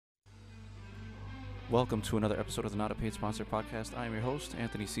Welcome to another episode of the Not a Paid Sponsor podcast. I am your host,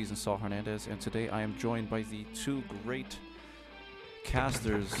 Anthony Season Saul Hernandez, and today I am joined by the two great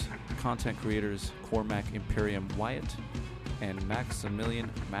casters, content creators, Cormac Imperium Wyatt and Maximilian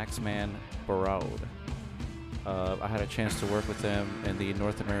Maxman Barraud. I had a chance to work with them in the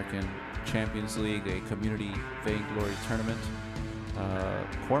North American Champions League, a community vainglory tournament.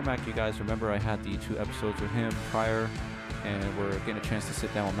 Cormac, you guys remember I had the 2 episodes with him prior, and we're getting a chance to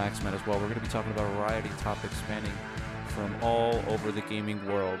sit down with Maxman as well. We're going to be talking about a variety of topics spanning from all over the gaming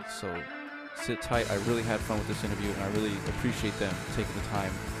world. So sit tight. I really had fun with this interview, and I really appreciate them taking the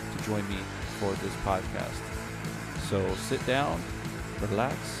time to join me for this podcast. So sit down,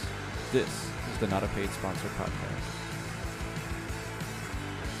 relax. This is the Not a Paid Sponsor podcast.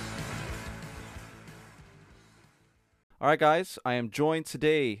 All right, guys, I am joined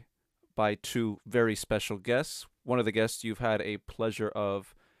today by 2 very special guests. One of the guests you've had a pleasure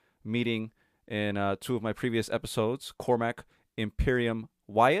of meeting in 2 of my previous episodes, Cormac Imperium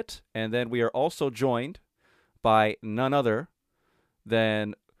Wyatt. And then we are also joined by none other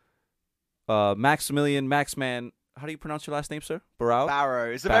than Maximilian Maxman. How do you pronounce your last name, sir? Barraud?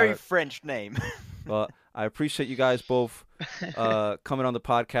 Barrow. It's a very French name. Well, I appreciate you guys both coming on the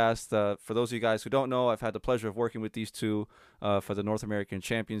podcast. For those of you guys who don't know, I've had the pleasure of working with these 2 for the North American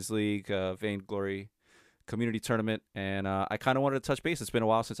Champions League Vainglory community tournament, and I kind of wanted to touch base. It's been a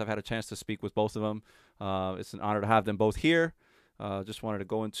while since I've had a chance to speak with both of them. It's an honor to have them both here. Just wanted to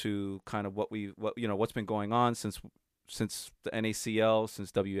go into kind of what's been going on since the NACL,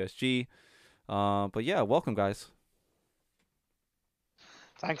 since WSG. But yeah, welcome, guys.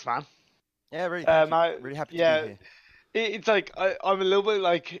 Thanks, man. Yeah, really, really happy to be here. It's like I'm a little bit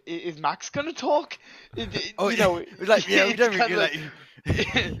like, is Max gonna talk? We don't really like.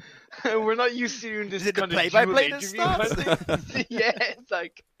 We're not used to doing this. Is it the kind play-by-play of that starts? Yeah, it's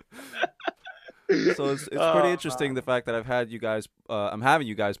like. So it's pretty interesting, the fact that I've had you guys. I'm having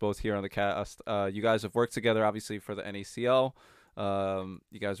you guys both here on the cast. You guys have worked together, obviously, for the NACL.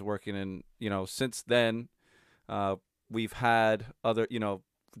 You guys are working in, since then. We've had other,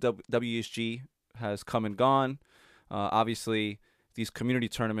 WSG has come and gone. Obviously, these community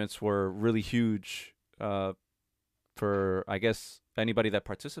tournaments were really huge for, I guess, anybody that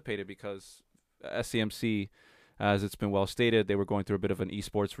participated, because SCMC, as it's been well stated, they were going through a bit of an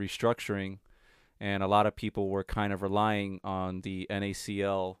esports restructuring, and a lot of people were kind of relying on the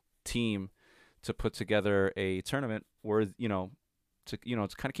NACL team to put together a tournament where, to kind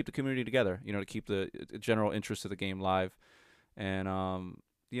of keep the community together, to keep the general interest of the game live. And,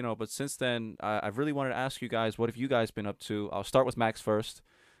 but since then, I've really wanted to ask you guys, what have you guys been up to? I'll start with Max first.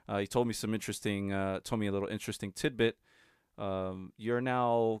 He told me told me a little interesting tidbit. You're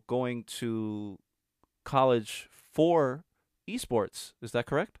now going to college for esports. Is that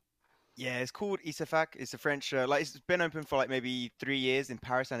correct? Yeah, it's called ISEFAC. It's a French, it's been open for maybe 3 years in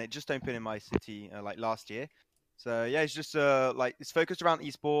Paris, and it just opened in my city last year. So yeah, it's just it's focused around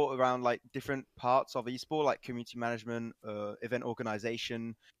esport, around different parts of esport, like community management, event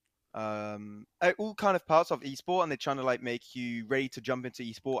organization, all kind of parts of esport, and they're trying to make you ready to jump into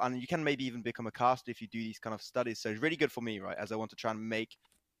esport, and you can maybe even become a caster if you do these kind of studies. So it's really good for me, right, as I want to try and make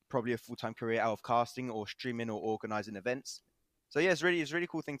probably a full-time career out of casting or streaming or organizing events. So yeah, it's a really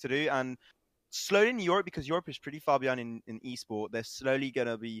cool thing to do. And slowly in Europe, because Europe is pretty far behind in esport, they're slowly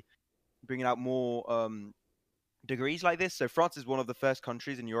gonna be bringing out more degrees like this. So France is one of the first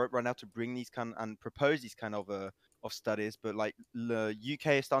countries in Europe right now to bring these and propose these kind of studies. But the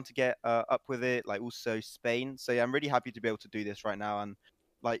UK is starting to get up with it, also Spain. So yeah, I'm really happy to be able to do this right now and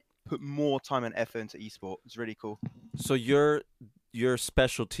put more time and effort into esport. It's really cool. So your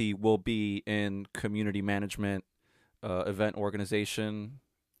specialty will be in community management, event organization.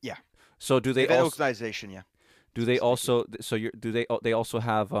 Yeah. So do they event organization? Yeah. Do they also? So they also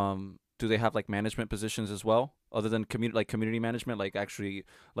have do they have management positions as well, other than community management, actually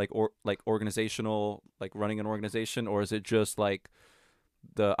organizational, running an organization, or is it just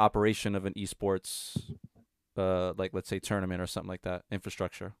the operation of an esports let's say tournament or something like that,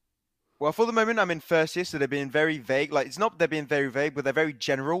 infrastructure? Well, for the moment, I'm in first year, so they're being very vague. It's not they're being very vague, but they're very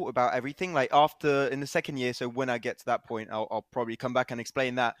general about everything. After, in the second year, so when I get to that point, I'll probably come back and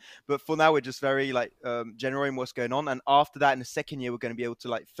explain that. But for now, we're just very general in what's going on. And after that, in the second year, we're going to be able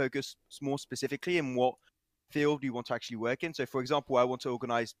to focus more specifically in what field you want to actually work in. So, for example, I want to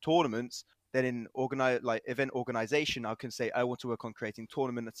organize tournaments. Then in event organization, I can say I want to work on creating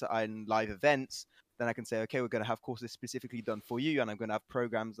tournaments and live events. Then I can say, okay, we're going to have courses specifically done for you, and I'm going to have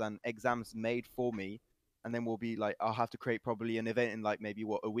programs and exams made for me. And then we'll be I'll have to create probably an event in maybe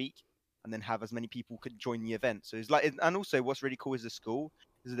a week, and then have as many people could join the event. So it's and also what's really cool is the school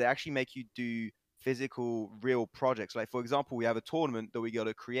is that they actually make you do physical, real projects. Like, for example, we have a tournament that we got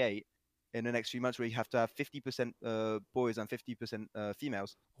to create in the next few months where you have to have 50% boys and 50%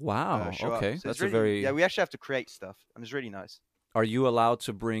 females Wow. show up. Okay, So it's that's a really, very. we actually have to create stuff, and it's really nice. Are you allowed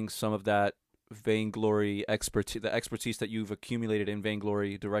to bring some of that Vainglory expertise, the expertise that you've accumulated in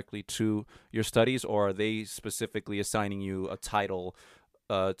Vainglory, directly to your studies, or are they specifically assigning you a title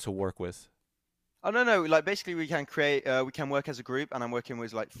to work with? Oh no, like basically we can create, we can work as a group, and I'm working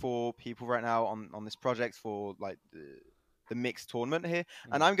with like 4 people right now on this project for like the mixed tournament here.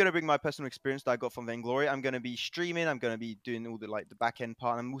 And I'm going to bring my personal experience that I got from Vainglory. I'm going to be streaming. I'm going to be doing all the like the back end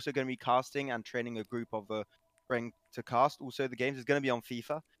part. I'm also going to be casting and training a group of bring to cast. Also, the games is going to be on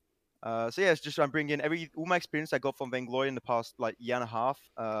FIFA. So yeah, it's just I'm bringing all my experience I got from Vainglory in the past like year and a half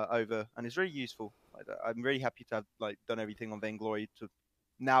over, and it's really useful. Like, I'm really happy to have like done everything on Vainglory to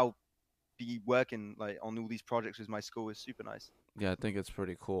now be working like on all these projects with my school is super nice. Yeah, I think it's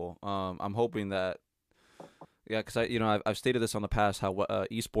pretty cool. I'm hoping that. Yeah, because I've stated this on the past how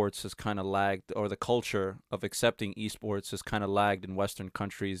esports has kind of lagged, or the culture of accepting esports has kind of lagged in Western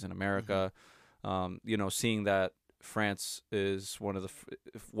countries in America. Seeing that France is one of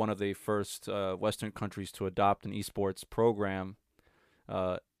the first Western countries to adopt an esports program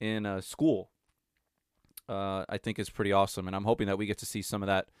in a school, I think is pretty awesome, and I'm hoping that we get to see some of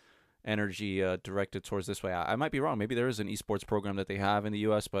that energy directed towards this way. I might be wrong. Maybe there is an esports program that they have in the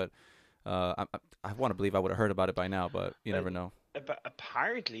U.S., but I want to believe I would have heard about it by now, but you never know.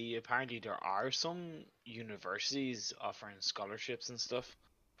 Apparently there are some universities offering scholarships and stuff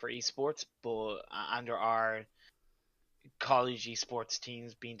for esports, and there are college esports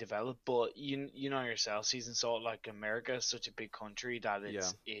teams being developed. But you know yourself, Season Salt, like America is such a big country that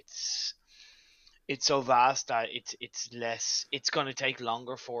it's so vast that it's going to take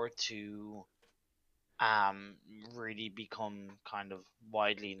longer for it to really become kind of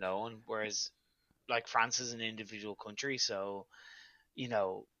widely known, whereas like France is an individual country, so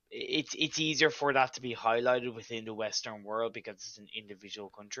it's easier for that to be highlighted within the Western world because it's an individual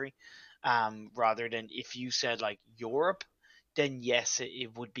country, rather than if you said like Europe, then yes,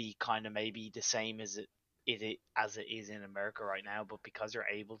 it would be kind of maybe the same as it is in America right now, but because they're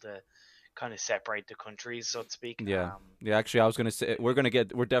able to kind of separate the countries, so to speak. Yeah. Actually, I was gonna say we're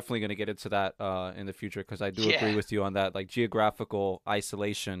definitely gonna get into that in the future, because I do agree with you on that. Like, geographical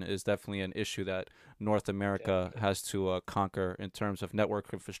isolation is definitely an issue that North America has to conquer in terms of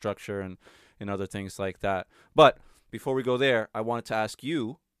network infrastructure and other things like that. But before we go there, I wanted to ask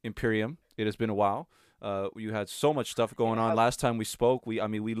you, Imperium. It has been a while. You had so much stuff going on. Last time we spoke, we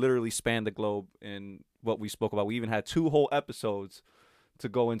literally spanned the globe in what we spoke about. We even had 2 whole episodes to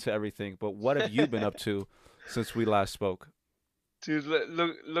go into everything. But what have you been up to since we last spoke? Dude,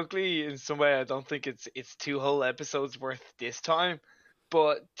 luckily in some way I don't think it's 2 whole episodes worth this time.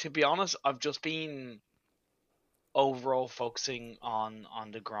 But to be honest, I've just been overall focusing on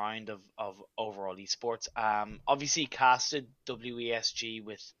the grind of overall esports. Obviously casted WESG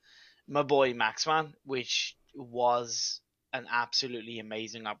with my boy Maxman, which was an absolutely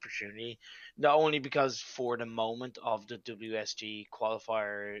amazing opportunity, not only because for the moment of the WSG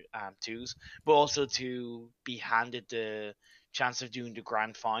qualifier 2s, but also to be handed the chance of doing the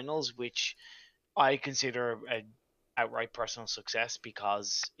grand finals, which I consider a outright personal success,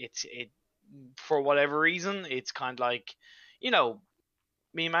 because it for whatever reason it's kind of like, me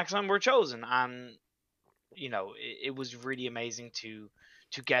and Maxime were chosen, and it was really amazing to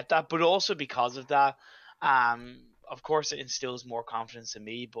get that, but also because of that, of course, it instills more confidence in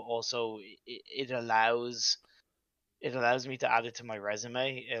me, but also it allows me to add it to my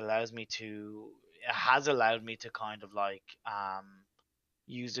resume. It has allowed me to kind of like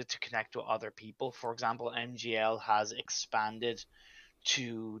use it to connect with other people. For example, MGL has expanded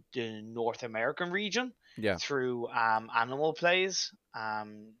to the North American region through Animal Plays, a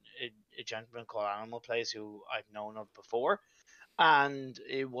gentleman called Animal Plays who I've known of before. And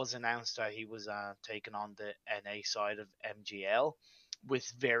it was announced that he was taking on the NA side of MGL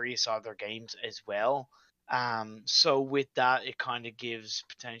with various other games as well. So with that, it kind of gives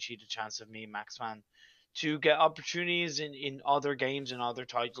potentially the chance of me, Maxman, to get opportunities in other games and other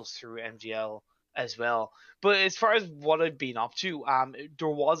titles through MGL as well. But as far as what I've been up to, there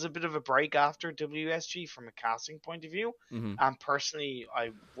was a bit of a break after WSG from a casting point of view. Personally,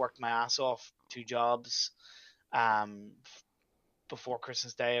 I worked my ass off, 2 jobs. Before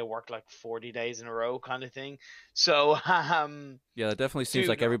Christmas Day, I worked like 40 days in a row, kind of thing. So yeah, that definitely seems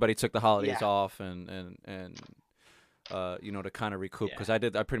like everybody took the holidays off and to kind of recoup, because I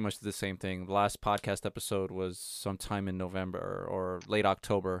pretty much did the same thing. The last podcast episode was sometime in November or late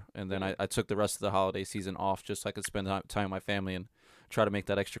October, and then I took the rest of the holiday season off just so I could spend time with my family and try to make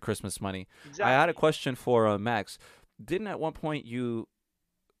that extra Christmas money. Exactly. I had a question for Max. Didn't at one point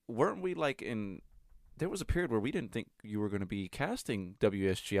weren't we like in? There was a period where we didn't think you were going to be casting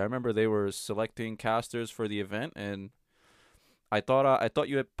WSG. I remember they were selecting casters for the event, and I thought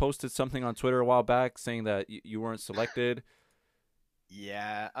you had posted something on Twitter a while back saying that you weren't selected.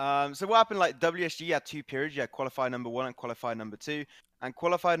 Yeah. So what happened? Like WSG had 2 periods. You had qualifier number 1 and qualifier number 2. And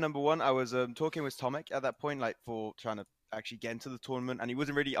qualifier number 1, I was talking with Tomek at that point, like for trying to actually get into the tournament, and he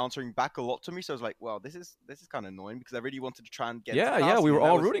wasn't really answering back a lot to me. So I was like, well, this is kind of annoying because I really wanted to try and get. Yeah, we were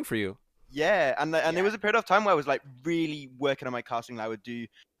all rooting for you. Yeah, and there was a period of time where I was like really working on my casting. Like, I would do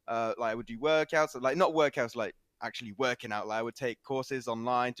workouts, like not workouts, like actually working out. Like I would take courses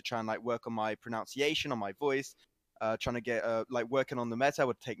online to try and like work on my pronunciation, on my voice, trying to get like working on the meta. I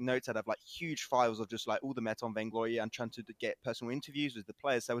would take notes. I'd have like huge files of just like all the meta on Vainglory and trying to get personal interviews with the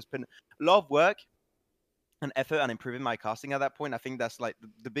players. So I was putting a lot of work and effort and improving my casting at that point. I think that's like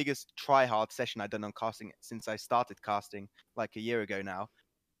the biggest try hard session I've done on casting since I started casting like a year ago now.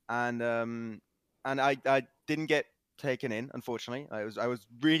 And I didn't get taken in, unfortunately. I was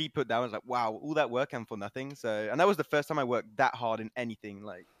really put down. I was like, wow, all that work and for nothing. So, and that was the first time I worked that hard in anything,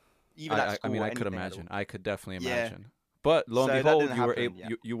 like even at school. I mean, I could imagine. I could definitely imagine. But lo and behold,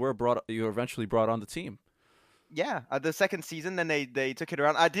 you were eventually brought on the team. Yeah, the second season, then they took it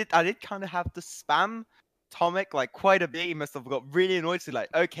around. I did kind of have to spam Tomek like quite a bit. He must have got really annoyed. So like,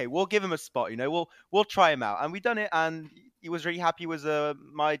 okay, we'll give him a spot. We'll try him out, and we done it, and he was really happy with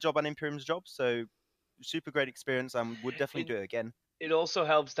my job and Imperium's job. So super great experience, and would definitely do it again. It also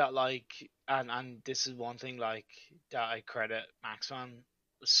helps that like, and this is one thing like that I credit Maxman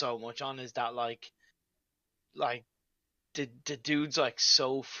so much on, is that like the dude's like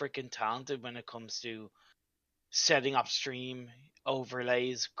so freaking talented when it comes to setting up stream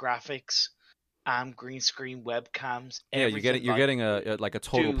overlays, graphics, green screen, webcams. Yeah, you're getting a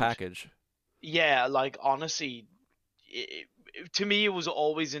total package. Yeah, like honestly, to me it was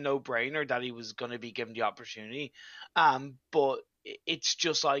always a no-brainer that he was going to be given the opportunity. But it's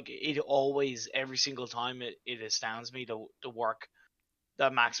just like it always, every single time, it astounds me the work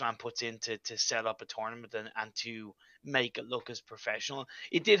that Maxman puts in to set up a tournament and to make it look as professional.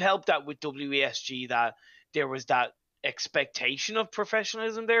 It did help that with WESG that there was that expectation of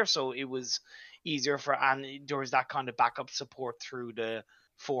professionalism there, so it was easier and there was that kind of backup support through the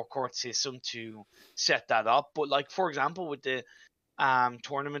forecourt system to set that up. But like, for example, with the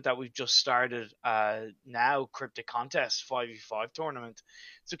tournament that we've just started now, Cryptic Contest 5v5 tournament,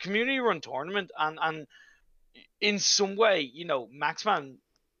 it's a community run tournament, and in some way, Maxman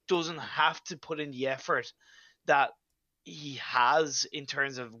doesn't have to put in the effort that he has in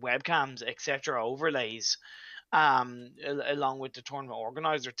terms of webcams, etc., overlays, along with the tournament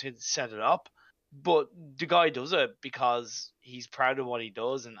organizer to set it up. But the guy does it because he's proud of what he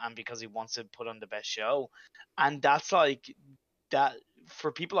does, and because he wants to put on the best show. And that's like that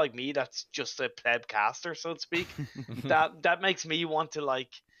for people like me, that's just a pleb caster, so to speak. that makes me want to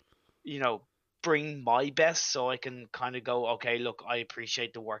like, bring my best, so I can kind of go, okay, look, I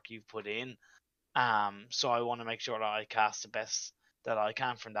appreciate the work you've put in. So I want to make sure that I cast the best that I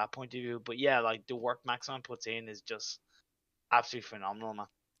can from that point of view. But yeah, like the work Maxman puts in is just absolutely phenomenal, man.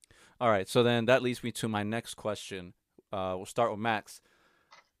 All right, so then that leads me to my next question. We'll start with Max.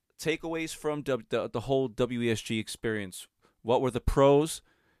 Takeaways from the whole WESG experience. What were the pros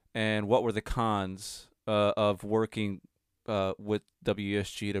and what were the cons of working with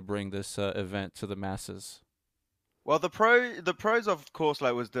WESG to bring this event to the masses? Well, the pros, of course,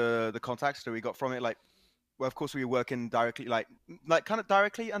 like was the contacts that we got from it. Like, well, of course, we were working directly, like kind of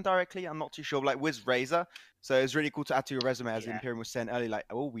directly, indirectly. I'm not too sure, like with Razer. So it's really cool to add to your resume, as Imperium was saying earlier. Like,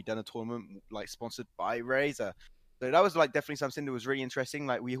 oh, we done a tournament like sponsored by Razer. So that was like definitely something that was really interesting.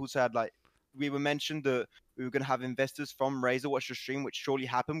 Like, we also had like we were mentioned that we were going to have investors from Razer watch the stream, which surely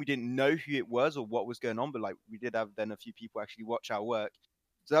happened. We didn't know who it was or what was going on, but like we did have then a few people actually watch our work.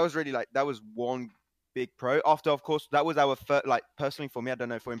 So that was really like that was one big pro. After, of course, that was our first, like personally for me, I don't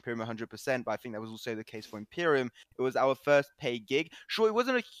know for Imperium 100%, but I think that was also the case for Imperium. It was our first paid gig. Sure, it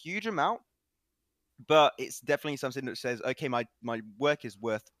wasn't a huge amount, but it's definitely something that says, okay, my work is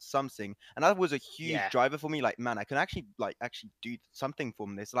worth something. And that was a huge driver for me. Like, man, I can actually do something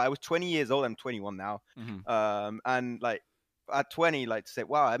from this. Like, I was 20 years old. I'm 21 now. Mm-hmm. And like at 20, like to say,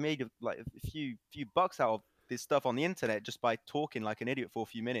 wow, I made like a few bucks out of this stuff on the internet just by talking like an idiot for a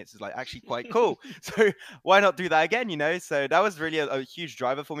few minutes is like actually quite cool. So why not do that again, So that was really a huge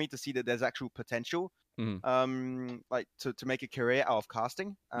driver for me to see that there's actual potential, like to make a career out of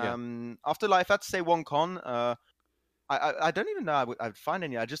casting. After, like, if I had to say one con, I don't even know I would find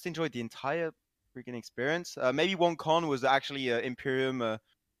any. I just enjoyed the entire freaking experience. Maybe one con was actually Imperium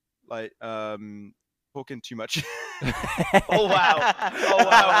like talking too much. Oh wow! Oh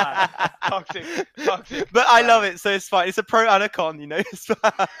wow, man. Toxic, toxic. But I love it, so it's fine. It's a pro and a con, you know. It's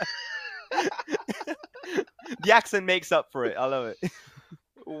fine. The accent makes up for it. I love it.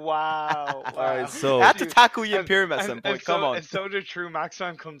 Wow. All right, so I had to tackle the And- Imperium at some point. Come on. And so the true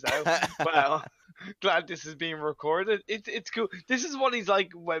Maxman comes out. Wow. Glad this is being recorded. It's cool. This is what he's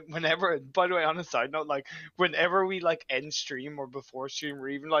like whenever. By the way, on a side note, like whenever we like end stream or before stream or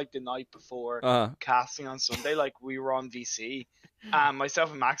even like the night before casting on Sunday, like we were on VC,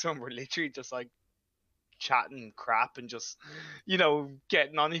 myself and Maxman were literally just like chatting crap and just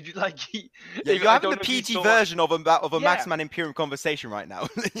getting on it. Like Yeah, you're I having don't the know if you PT saw- version of a Yeah. Maxman Imperium conversation right now.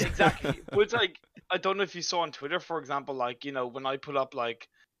 Exactly. But it's like, I don't know if you saw on Twitter, for example, like, when I put up like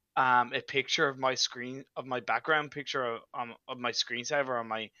a picture of my screen, of my background picture of my screensaver on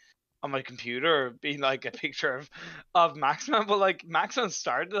my computer being like a picture of Maxman, but like Maxman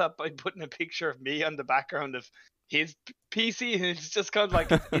started that by putting a picture of me on the background of his PC, and it's just kind of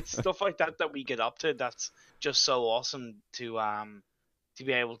like it's stuff like that we get up to that's just so awesome to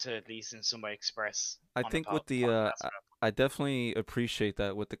be able to at least in some way express. I on a think with podcast. I definitely appreciate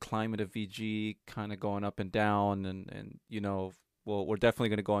that with the climate of VG kind of going up and down, and well, we're definitely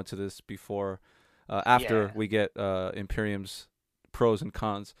going to go into this before, after Yeah. we get Imperium's pros and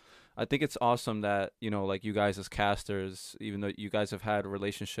cons. I think it's awesome that like you guys as casters, even though you guys have had a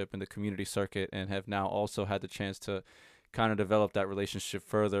relationship in the community circuit and have now also had the chance to kind of develop that relationship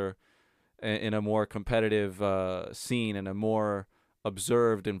further in a more competitive scene and a more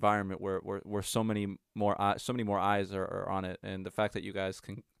observed environment where so many more eyes are on it, and the fact that you guys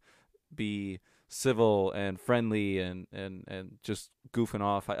can be civil and friendly and just goofing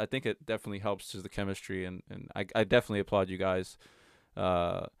off, I think it definitely helps to the chemistry, and I definitely applaud you guys,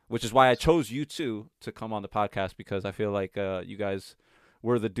 which is why I chose you two to come on the podcast, because I feel like you guys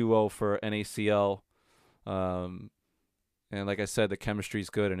were the duo for NACL. And like I said, the chemistry is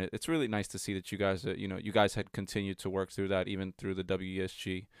good, and it's really nice to see that you guys, you guys had continued to work through that even through the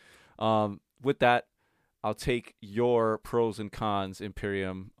WESG. With that, I'll take your pros and cons,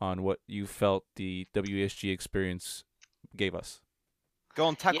 Imperium, on what you felt the WESG experience gave us. Go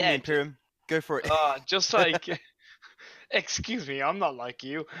on, tackle Yeah, me, Imperium. Go for it. Just like, excuse me, I'm not like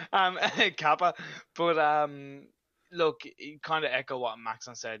you, Kappa, but look, kind of echo what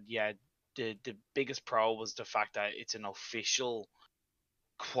Maxon said. Yeah, the biggest pro was the fact that it's an official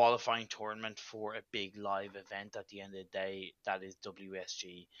qualifying tournament for a big live event at the end of the day. That is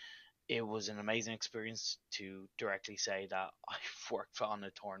WSG. It was an amazing experience to directly say that I've worked on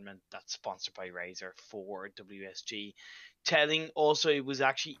a tournament that's sponsored by Razer for WSG. Also, it was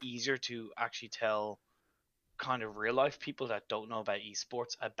actually easier to actually tell kind of real life people that don't know about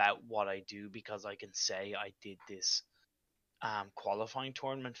esports about what I do, because I can say I did this qualifying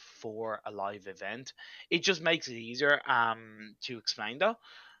tournament for a live event. It just makes it easier to explain though.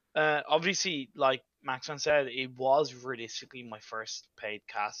 Obviously, like Maxman said, it was realistically my first paid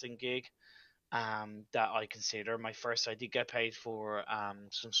casting gig that I consider my first. I did get paid for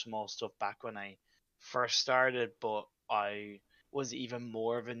some small stuff back when I first started, but I was even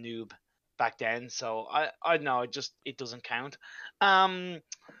more of a noob back then, so I know it doesn't count.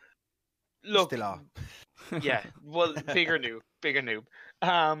 Look, Still are. yeah, well, bigger noob.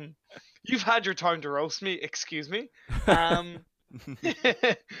 You've had your time to roast me. Excuse me.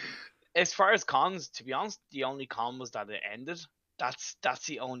 As far as cons, to be honest, the only con was that it ended. That's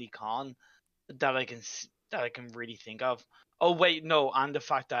the only con that I can really think of. Oh wait, no, and the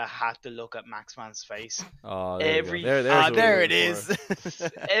fact that I had to look at Maxman's face Oh, every there's what there we're it looking is. for.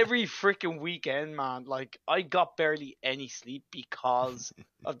 every freaking weekend, man. Like I got barely any sleep because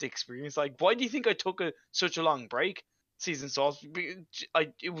of the experience. Like, why do you think I took such a long break? Season sauce.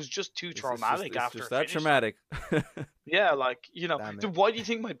 It was just too traumatic it's after just I that finished. traumatic. Yeah, like Damn it. why do you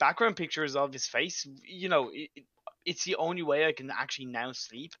think my background picture is of his face? It's the only way I can actually now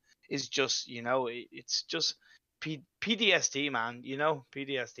sleep. Is just it's just PTSD, man.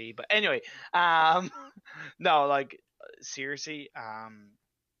 PTSD. But anyway, no, like seriously,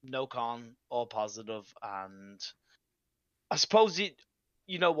 no con, all positive, and I suppose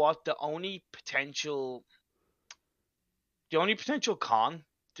you know what, the only potential con,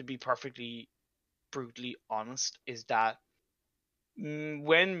 to be perfectly brutally honest, is that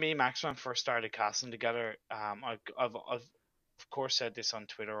when me and Maxman first started casting together, I've of course said this on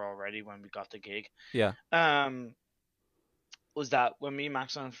Twitter already when we got the gig. Yeah. Was that when me and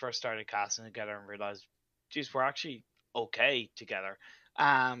Maxman first started casting together and realized, geez, we're actually okay together.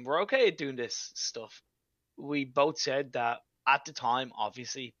 We're okay at doing this stuff. We both said that at the time,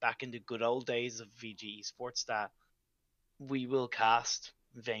 obviously, back in the good old days of VG Esports, that we will cast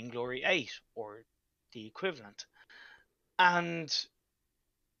Vainglory 8 or the equivalent. And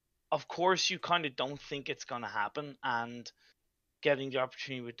of course, you kind of don't think it's going to happen. And getting the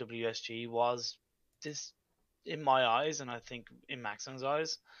opportunity with WSG was this, in my eyes, and I think in Maxon's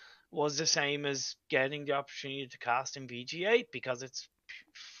eyes, was the same as getting the opportunity to cast in VG8 because it's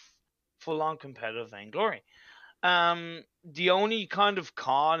full on competitive Vainglory. The only kind of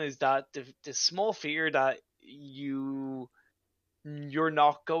con is that the small fear that you're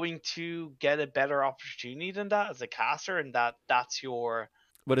not going to get a better opportunity than that as a caster, and that's your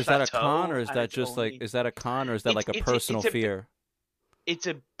But is that a con, plateau, or is and that it's just like, only is that a con, or is that like a personal fear? it's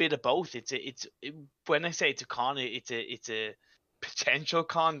a bit of both. When I say it's a con, it's a potential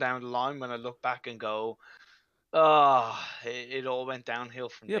con down the line when I look back and go, it all went downhill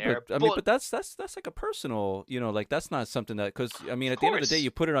from Yeah, there. but I mean, but that's like a personal, you know, like that's not something that, because I mean, Of at the end of the day, course.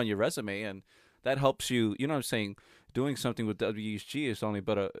 you put it on your resume, and that helps you. You know what I'm saying? Doing something with WSG is only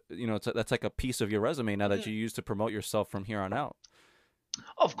but a, you know, that's like a piece of your resume now that you use to promote yourself from here on out.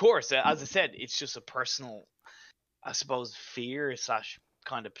 Of course, as I said, it's just a personal, I suppose, fear slash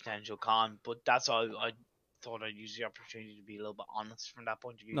kind of potential con. But that's all. I thought I'd use the opportunity to be a little bit honest from that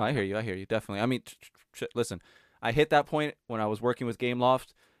point of view. No, I hear you. I hear you definitely. I mean, listen, I hit that point when I was working with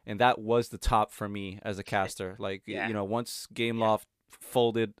Gameloft, and that was the top for me as a caster. Like, Yeah. you know, once Gameloft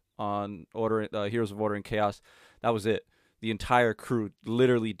folded on Heroes of Order and Chaos, that was it. The entire crew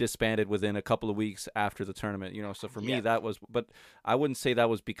literally disbanded within a couple of weeks after the tournament. You know, so for me that was, but I wouldn't say that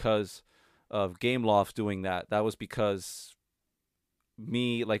was because of Gameloft doing that. That was because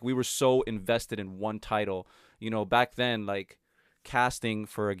we were so invested in one title. You know, back then, like, casting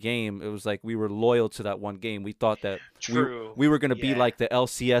for a game, it was like we were loyal to that one game. We thought that we were going to be like the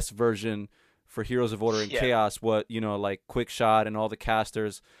LCS version for Heroes of Order and Chaos, what, you know, like Quickshot and all the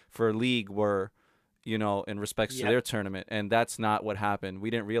casters for League were, you know, in respects to their tournament. And that's not what happened.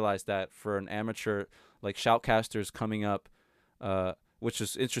 We didn't realize that for an amateur, like Shoutcasters coming up, which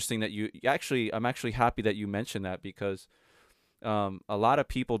is interesting that I'm actually happy that you mentioned that, because a lot of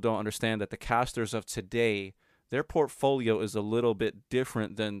people don't understand that the casters of today, their portfolio is a little bit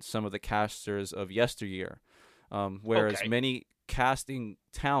different than some of the casters of yesteryear. Whereas many casting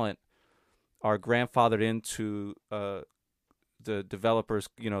talent are grandfathered into the developers.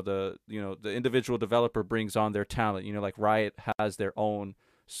 The individual developer brings on their talent. You know, like Riot has their own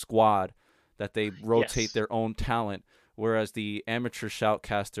squad that they rotate their own talent. Whereas the amateur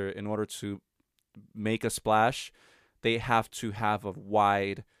shoutcaster, in order to make a splash, they have to have a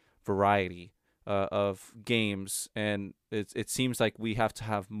wide variety of games, and it seems like we have to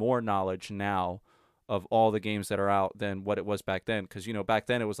have more knowledge now of all the games that are out than what it was back then. Because, you know, back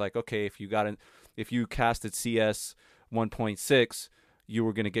then it was like, okay, if you casted CS 1.6, you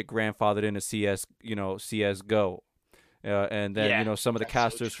were going to get grandfathered into CS, you know, CS GO. And then, you know, some of the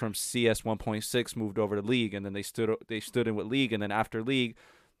casters from CS 1.6 moved over to League, and then they stood in with League, and then after League,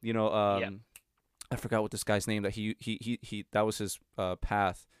 you know, I forgot what this guy's name, that he that was his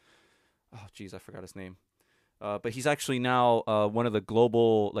path. Oh, geez, I forgot his name. But he's actually now one of the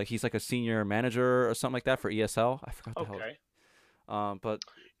global, like, he's like a senior manager or something like that for ESL. I forgot the hell. But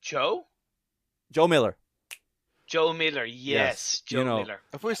Joe Miller. Joe Miller, yes, Joe Miller.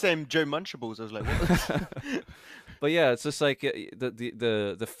 I thought you were saying Joe Munchables. I was like, what? But yeah, it's just like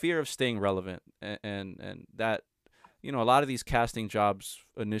the fear of staying relevant, and that, you know, a lot of these casting jobs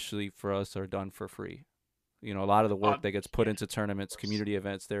initially for us are done for free. You know, a lot of the work that gets put into tournaments, community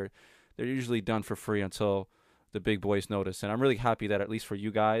events, they're usually done for free until the big boys notice. And I'm really happy that, at least for you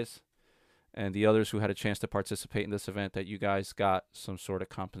guys and the others who had a chance to participate in this event, that you guys got some sort of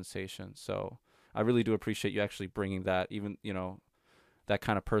compensation. So I really do appreciate you actually bringing that, even, you know, that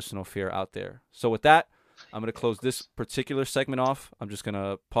kind of personal fear out there. So with that, I'm going to close this particular segment off. I'm just going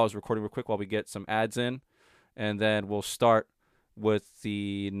to pause recording real quick while we get some ads in, and then we'll start with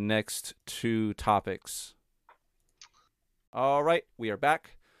the next two topics. All right, we are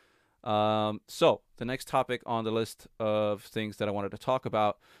back. So the next topic on the list of things that I wanted to talk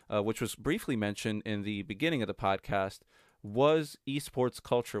about, which was briefly mentioned in the beginning of the podcast, was esports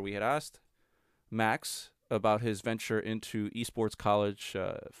culture. We had asked Max about his venture into esports college,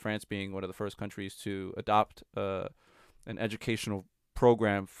 France being one of the first countries to adopt an educational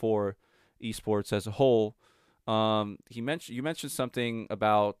program for esports as a whole. You mentioned something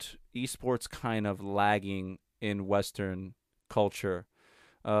about esports kind of lagging in Western culture.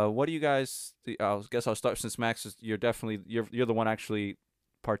 What do you guys? I guess I'll start, since Max is, you're the one actually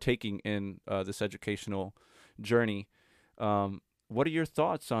partaking in this educational journey. What what are your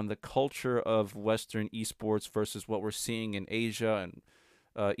thoughts on the culture of Western esports versus what we're seeing in Asia and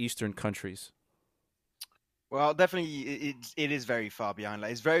Eastern countries? Well, definitely, it is very far behind.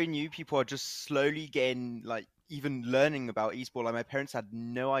 Like, it's very new. People are just slowly getting like even learning about esport. Like, my parents had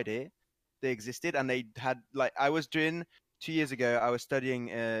no idea they existed, and they had like I was doing 2 years ago. I was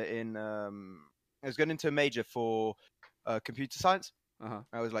studying I was going into a major for computer science. Uh-huh.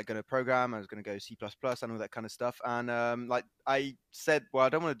 I was like going to program. I was going to go C++ and all that kind of stuff. And like I said, well, I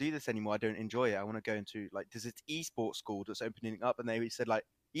don't want to do this anymore. I don't enjoy it. I want to go into like there's this esports school that's opening up, and they said like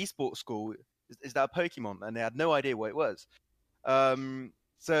esports school is that a Pokemon? And they had no idea what it was.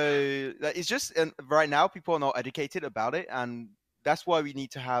 So like, it's just and right now people are not educated about it, and that's why we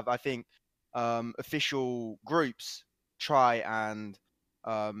need to have, I think, official groups try and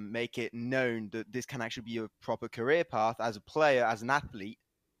make it known that this can actually be a proper career path as a player, as an athlete,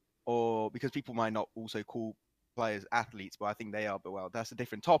 or because people might not also call players athletes, but I think they are. But well, that's a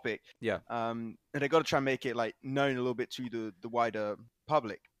different topic. Yeah. And they got to try and make it like known a little bit to the wider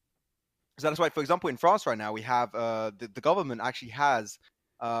public. So that's why, for example, in France right now, we have the government actually has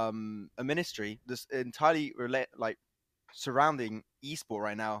a ministry that's entirely like surrounding esport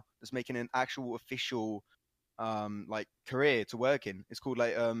right now. That's making an actual official like career to work in. It's called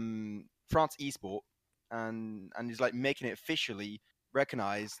like France Esport, and it's like making it officially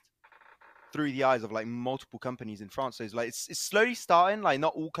recognized through the eyes of like multiple companies in France. So it's like it's slowly starting. Like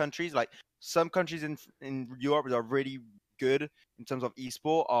not all countries, like some countries in Europe that are really good in terms of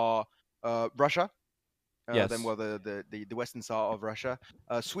esport are Russia. Yes. Then well the western side of Russia,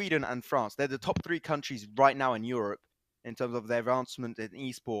 Sweden and France. They're the top three countries right now in Europe in terms of their advancement in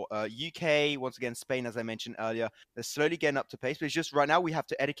esport. UK, once again, Spain, as I mentioned earlier, they're slowly getting up to pace. But it's just right now we have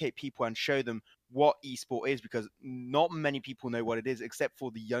to educate people and show them what esport is, because not many people know what it is, except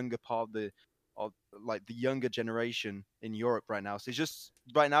for the younger part of like the younger generation in Europe right now. So it's just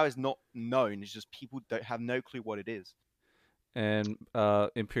right now it's not known. It's just people don't have no clue what it is. And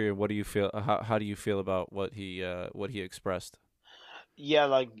Imperium, what do you feel? How do you feel about what he expressed? Yeah,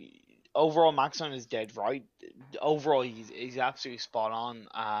 like overall, Maxon is dead right. Overall, he's absolutely spot on.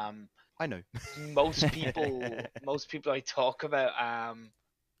 I know. Most people I talk about,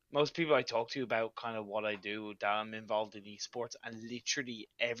 most people I talk to about kind of what I do, that I'm involved in esports, and literally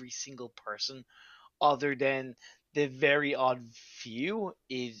every single person, other than the very odd few,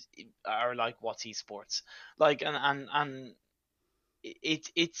 are like, what's esports? Like, and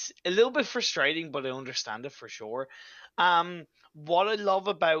it's a little bit frustrating, but I understand it for sure. What I love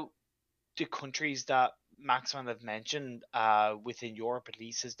about the countries that Maxman have mentioned, within Europe at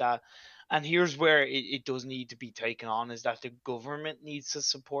least, is that, and here's where it does need to be taken on, is that the government needs to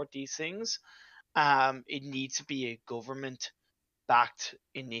support these things. It needs to be a government backed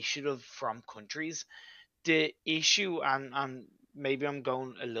initiative from countries. The issue, and maybe I'm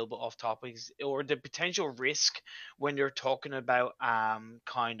going a little bit off topics, or the potential risk when you're talking about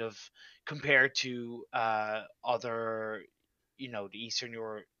kind of compared to other,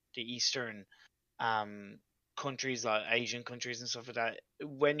 the Eastern um countries, like Asian countries and stuff like that.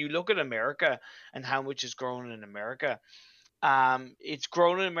 When you look at America and how much is grown in America, it's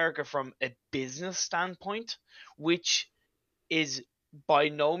grown in America from a business standpoint, which is by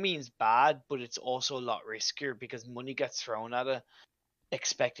no means bad, but it's also a lot riskier because money gets thrown at it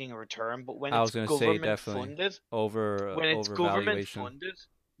expecting a return. But when I it's was going to say government definitely funded, when it's government overvaluation. funded,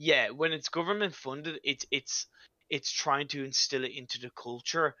 yeah, when it's government funded, it's trying to instill it into the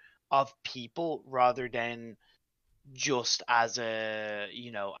culture of people rather than just as a,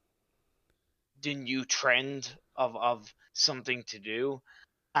 the new trend of something to do.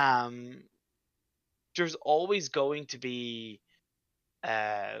 Um, there's always going to be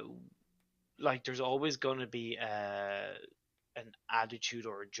uh there's always going to be an attitude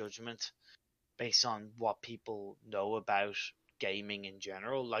or a judgment based on what people know about gaming in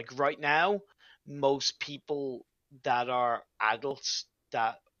general. Like right now, most people that are adults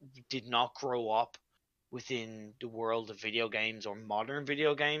that did not grow up within the world of video games or modern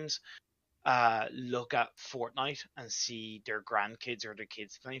video games look at Fortnite and see their grandkids or their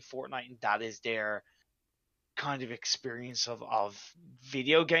kids playing Fortnite, and that is their kind of experience of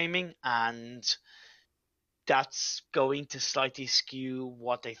video gaming, and that's going to slightly skew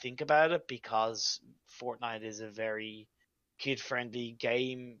what they think about it, because Fortnite is a very kid-friendly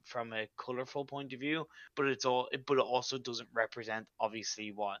game from a colorful point of view, but it also doesn't represent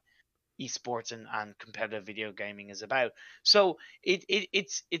obviously what esports and competitive video gaming is about. So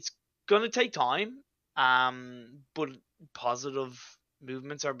it's gonna take time, but positive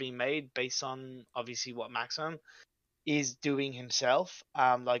movements are being made based on obviously what Maxim is doing himself.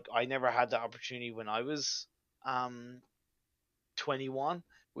 Like I never had the opportunity when I was um 21,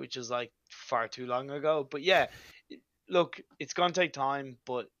 which is like far too long ago. But yeah, look, it's gonna take time,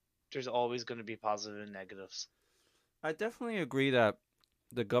 but there's always going to be positive and negatives. I definitely agree that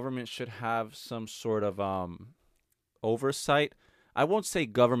the government should have some sort of oversight. I won't say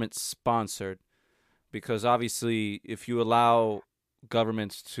government sponsored, because obviously, if you allow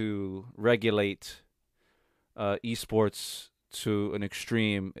governments to regulate esports to an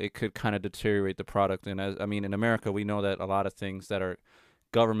extreme, it could kind of deteriorate the product. And as I mean, in America, we know that a lot of things that are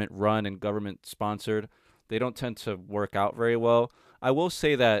government run and government sponsored, they don't tend to work out very well. I will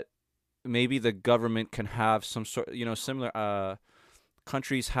say that maybe the government can have some sort, similar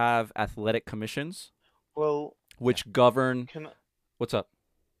countries have athletic commissions Well, which govern. can What's up?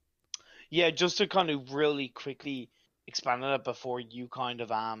 yeah, just to kind of really quickly expand on it before you kind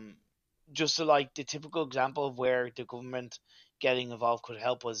of just to like the typical example of where the government getting involved could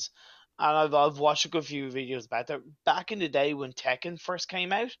help was, and I've watched a good few videos about that back in the day when Tekken first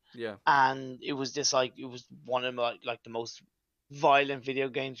came out, Yeah. and it was this like it was one of like the most violent video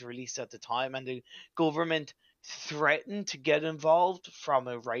games released at the time, and the government threatened to get involved from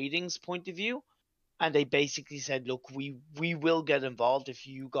a ratings point of view, and they basically said, look, we will get involved if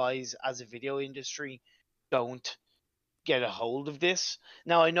you guys as a video industry don't get a hold of this.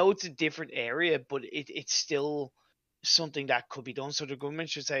 Now I know it's a different area, but it's still something that could be done. So the government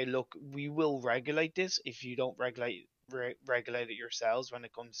should say, look, we will regulate this if you don't regulate it yourselves when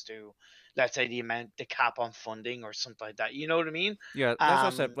it comes to, let's say, the cap on funding or something like that. You know what I mean? Yeah, that's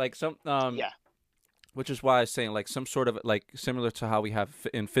what I said. Like some Yeah. which is why I was saying like some sort of like similar to how we have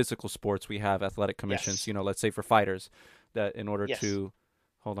in physical sports, we have athletic commissions. Yes. Let's say for fighters, that in order Yes. to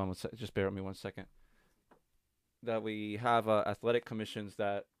hold on, just bear with me 1 second. That we have athletic commissions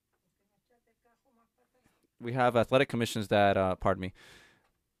that pardon me,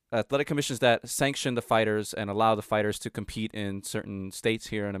 athletic commissions that sanction the fighters and allow the fighters to compete in certain states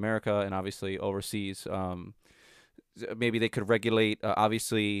here in America and obviously overseas. Maybe they could regulate,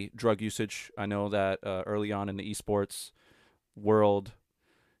 obviously, drug usage. I know that early on in the esports world,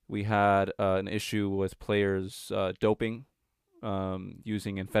 we had an issue with players doping,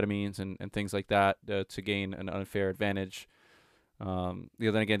 using amphetamines and things like that to gain an unfair advantage. Then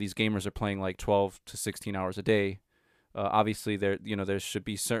again, these gamers are playing like 12 to 16 hours a day. Obviously, there should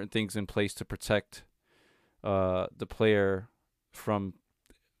be certain things in place to protect the player from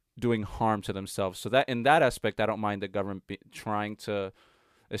doing harm to themselves. So that in that aspect, I don't mind the government trying to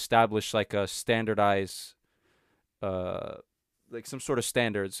establish like a standardized, like some sort of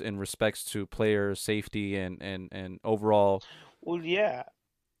standards in respects to player safety and overall. Well, yeah.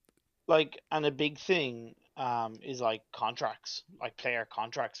 Like, and a big thing is like contracts, like player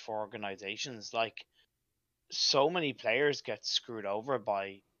contracts for organizations. Like, so many players get screwed over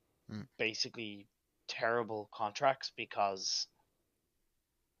by basically terrible contracts because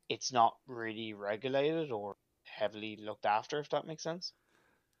it's not really regulated or heavily looked after, if that makes sense.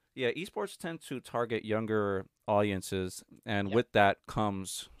 Yeah, esports tend to target younger audiences, and Yeah. with that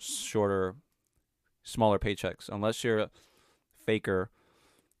comes smaller paychecks. Unless you're a faker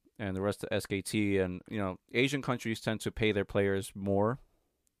and the rest of SKT, and Asian countries tend to pay their players more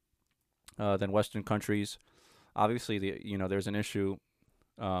than Western countries. Obviously, there's an issue.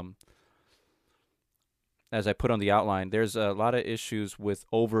 As I put on the outline, there's a lot of issues with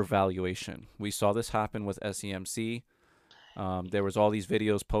overvaluation. We saw this happen with SEMC. There was all these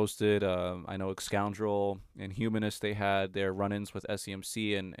videos posted. I know Scoundrel and Humanist, they had their run-ins with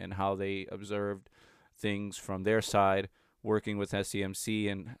SEMC and how they observed things from their side working with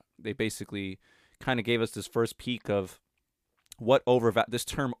SEMC, and they basically kind of gave us this first peek of what this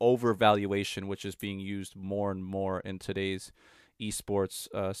term overvaluation, which is being used more and more in today's esports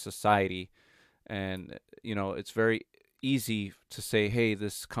society. And it's very easy to say, hey,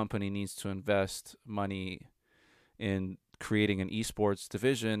 this company needs to invest money in creating an esports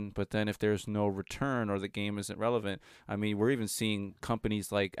division, but then if there's no return or the game isn't relevant, I mean, we're even seeing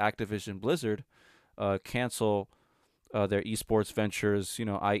companies like Activision Blizzard cancel their esports ventures,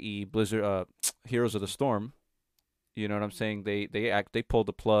 i.e. Blizzard, Heroes of the Storm. You know what I'm saying? They pulled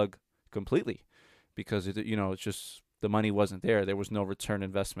the plug completely because it's just the money wasn't there. There was no return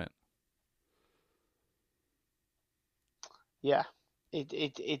investment. Yeah,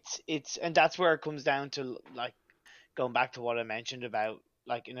 it's and that's where it comes down to, like, going back to what I mentioned about,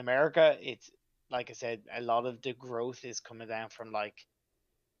 like, in America, it's like I said, a lot of the growth is coming down from, like,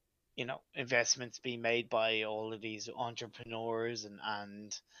 investments being made by all of these entrepreneurs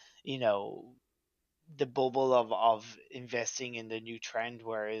and the bubble of investing in the new trend,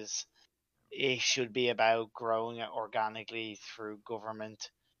 whereas it should be about growing it organically through government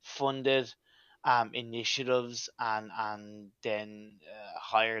funded initiatives and then a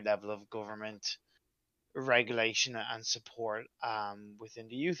higher level of government regulation and support within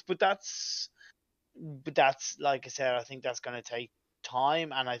the youth. But that's like I said, I think that's going to take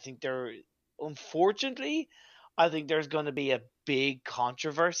time, and I think unfortunately, I think there's going to be a big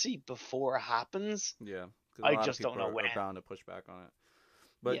controversy before it happens. Yeah, because a I lot of just don't people know when. are bound to push back on it.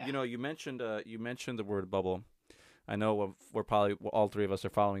 But Yeah. you mentioned the word bubble. I know we're probably all three of us are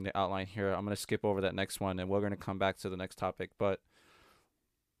following the outline here. I'm gonna skip over that next one, and we're gonna come back to the next topic. But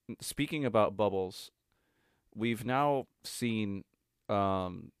speaking about bubbles, we've now seen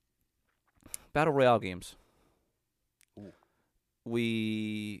um, battle royale games. Ooh.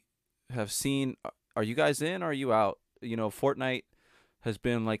 We have seen. Are you guys in? Or are you out? Fortnite has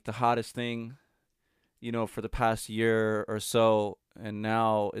been like the hottest thing, for the past year or so, and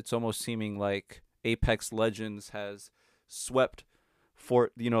now it's almost seeming like Apex Legends has swept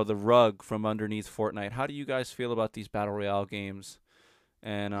the rug from underneath Fortnite. How do you guys feel about these battle royale games?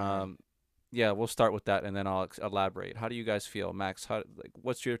 And yeah, we'll start with that, and then I'll elaborate. How do you guys feel, Max?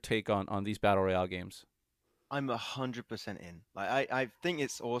 What's your take on these battle royale games? I'm 100% in. Like I think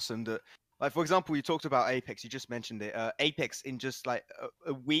it's awesome that, like, for example, you talked about Apex. You just mentioned it. Apex, in just like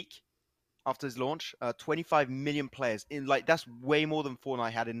a week after its launch, 25 million players. In like, that's way more than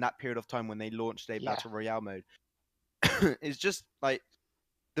Fortnite had in that period of time when they launched a Yeah. battle royale mode. It's just like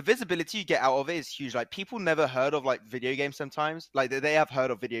the visibility you get out of it is huge. Like, people never heard of like video games sometimes. Like, they have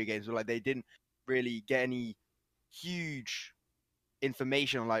heard of video games, but like they didn't really get any huge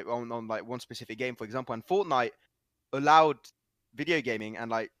information on like one specific game, for example. And Fortnite allowed video gaming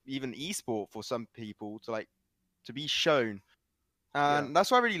and like even esport for some people to be shown. And Yeah. that's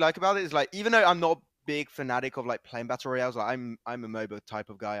what I really like about it, is like, even though I'm not a big fanatic of like playing battle royales, like I'm a MOBA type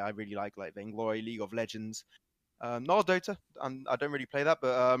of guy. I really like Vainglory, League of Legends, not a Dota. I don't really play that,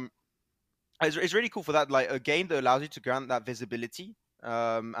 but it's really cool for that, like a game that allows you to grant that visibility.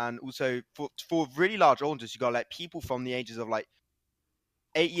 And also for really large audiences, you got like people from the ages of like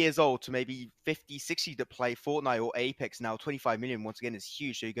 8 years old to maybe 50, 60 that play Fortnite or Apex now. 25 million, once again, is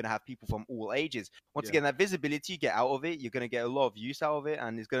huge. So you're going to have people from all ages. Once Yeah. again, that visibility you get out of it, you're going to get a lot of use out of it.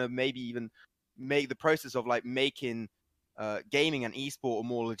 And it's going to maybe even make the process of like making gaming and esport a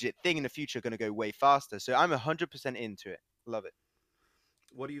more legit thing in the future going to go way faster. So I'm 100% into it. Love it.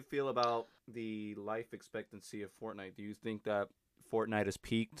 What do you feel about the life expectancy of Fortnite? Do you think that Fortnite has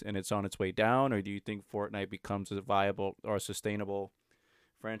peaked and it's on its way down, or do you think Fortnite becomes a viable or sustainable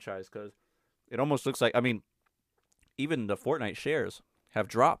franchise? Because it almost looks like, I mean, even the Fortnite shares have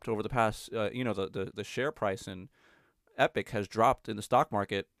dropped over the past, the share price in Epic has dropped in the stock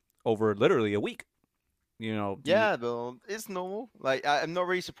market over literally a week. Yeah, but it's normal. Like, I'm not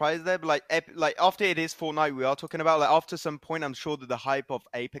really surprised there, but like after it is Fortnite, we are talking about, like, after some point, I'm sure that the hype of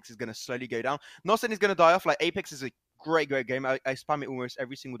Apex is gonna slowly go down. Not saying it's gonna die off. Like, Apex is a great game. I spam it almost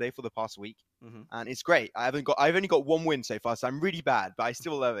every single day for the past week, Mm-hmm. and it's great. I've only got one win so far, so I'm really bad, but I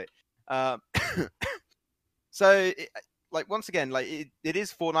still love it. Um, so like, once again, like, it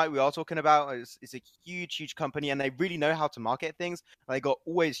is Fortnite we are talking about. It's a huge company, and they really know how to market things. They got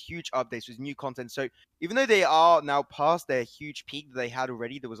always huge updates with new content. So even though they are now past their huge peak that they had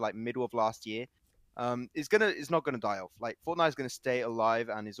already, that was like middle of last year, it's not gonna die off. Like, Fortnite is gonna stay alive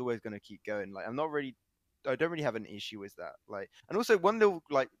and is always gonna keep going. Like, I don't really have an issue with that. Like, and also one little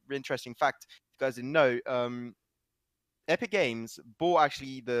like interesting fact, if you guys didn't know, Epic Games bought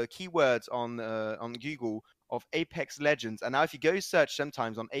actually the keywords on Google of Apex Legends, and now if you go search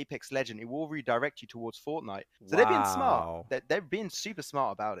sometimes on Apex Legend, it will redirect you towards Fortnite. So they're being smart. Wow. They're being super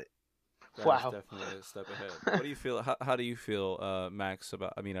smart about it. That is Wow. definitely a step ahead. What do you feel? How do you feel, Max?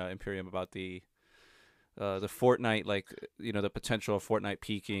 Imperium, about the Fortnite, like, the potential of Fortnite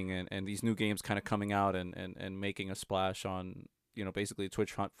peaking and these new games kind of coming out and making a splash on, basically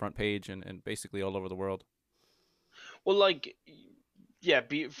Twitch front page and basically all over the world. Well, like, yeah.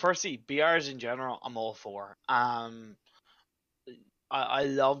 Firstly, BRs in general, I'm all for. I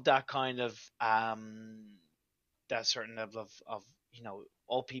love that kind of that certain level of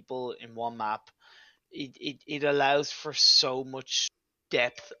all people in one map. It allows for so much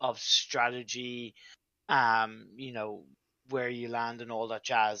depth of strategy, where you land and all that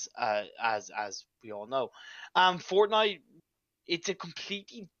jazz, as we all know. Fortnite, it's a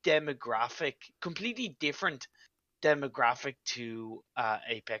completely different demographic to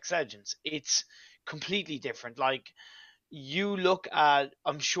Apex Legends. It's completely different. Like, you look at,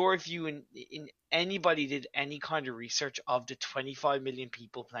 I'm sure if you in anybody did any kind of research of the 25 million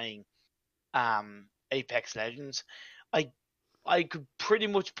people playing Apex Legends, I I could pretty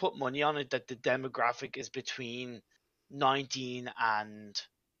much put money on it that the demographic is between 19 and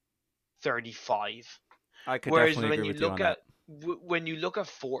 35. I could Whereas definitely agree with you on that. when you look at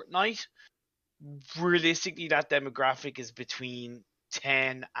Fortnite, realistically that demographic is between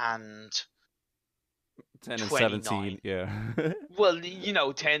 10 and 10 and 29. 17, yeah. Well,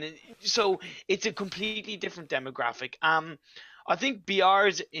 10. So it's a completely different demographic. I think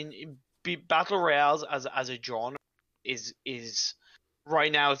BRs battle royales as a genre is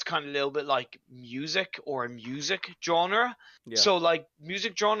right now it's kind of a little bit like music or a music genre. Yeah. So like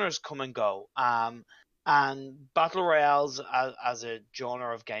music genres come and go. And battle royales as a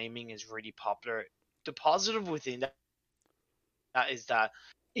genre of gaming is really popular. The positive within that is that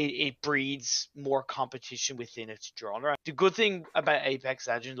it breeds more competition within its genre. The good thing about Apex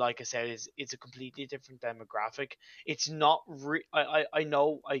Legends, like I said, is it's a completely different demographic. It's not I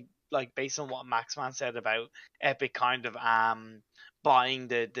know I like based on what Maxman said about Epic kind of buying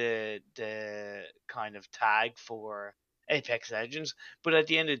the kind of tag for Apex Legends, but at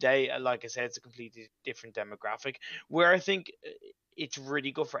the end of the day, like I said, it's a completely different demographic. Where I think it's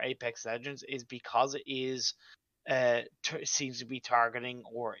really good for Apex Legends is because it is seems to be targeting,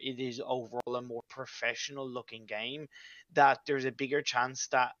 or it is overall a more professional looking game, that there's a bigger chance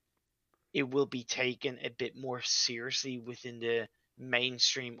that it will be taken a bit more seriously within the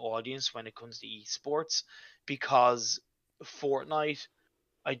mainstream audience when it comes to esports, because Fortnite,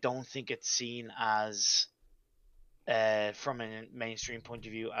 I don't think it's seen as from a mainstream point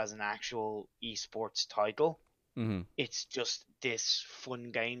of view as an actual esports title. Mm-hmm. It's just this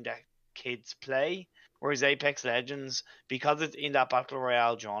fun game that kids play. Whereas Apex Legends, because it's in that battle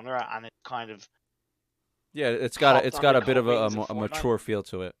royale genre and it's kind of It's got a bit of a mature feel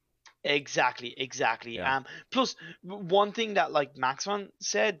to it. Exactly. Yeah. Plus, one thing that like Maxman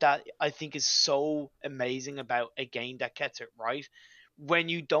said that I think is so amazing about a game that gets it right, when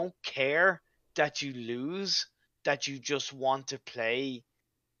you don't care that you lose, that you just want to play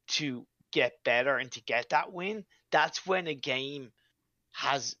to get better and to get that win, that's when a game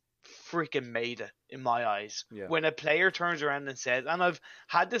has freaking made it in my eyes. Yeah. When a player turns around and says, and I've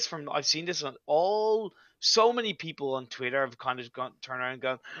seen this on so many people on Twitter have kind of turned around and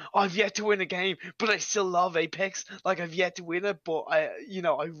gone, oh, I've yet to win a game, but I still love Apex. Like I've yet to win it, but I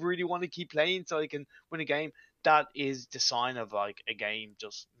really want to keep playing so I can win a game. That is the sign of like a game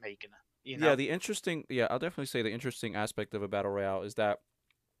just making it. Yeah, I'll definitely say the interesting aspect of a battle royale is that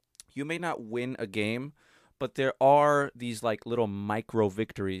you may not win a game, but there are these like little micro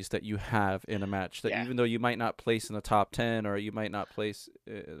victories that you have in a match that even though you might not place in the top 10 or you might not place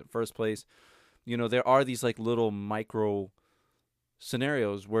first place, there are these like little micro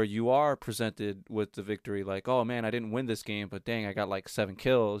scenarios where you are presented with the victory, like, oh man, I didn't win this game, but dang, I got like 7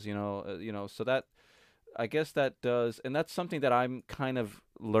 kills, so that I guess that does, and that's something that I'm kind of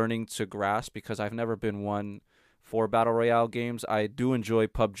learning to grasp because I've never been one for battle royale games. I do enjoy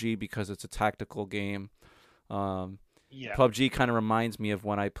PUBG because it's a tactical game. PUBG kind of reminds me of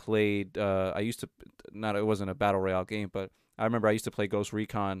when I played. It wasn't a battle royale game, but I remember I used to play Ghost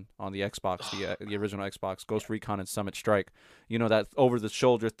Recon on the Xbox, the original Xbox, Ghost Recon and Summit Strike. That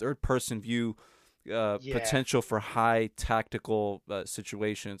over-the-shoulder third-person view. Potential for high tactical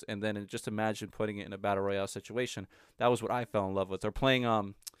situations, and then just imagine putting it in a battle royale situation. That was what I fell in love with. They're playing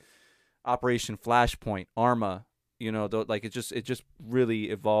Operation Flashpoint, Arma. Like it just really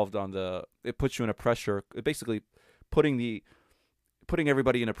evolved on it puts you in a pressure. It basically putting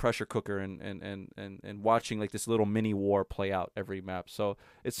everybody in a pressure cooker and watching like this little mini war play out every map. So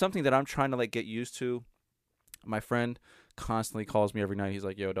it's something that I'm trying to like get used to. My friend constantly calls me every night. He's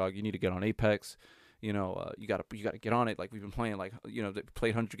like, "Yo, dog, you need to get on Apex. You gotta get on it. Like we've been playing, like they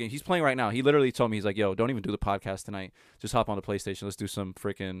played 100 games. He's playing right now. He literally told me, he's like, "Yo, don't even do the podcast tonight. Just hop on the PlayStation.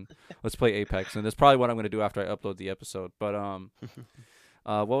 Let's play Apex." And that's probably what I'm gonna do after I upload the episode. But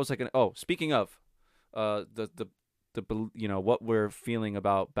what was I gonna? Oh, speaking of what we're feeling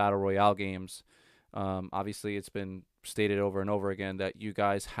about battle royale games. Obviously, it's been stated over and over again that you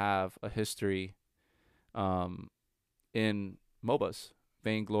guys have a history in MOBAs,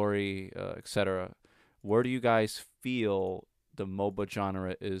 Vainglory, etc. Where do you guys feel the MOBA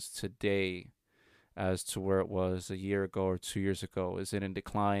genre is today as to where it was a year ago or 2 years ago? Is it in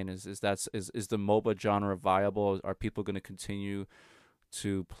decline? Is the MOBA genre viable? Are people going to continue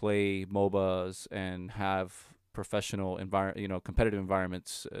to play MOBAs and have professional competitive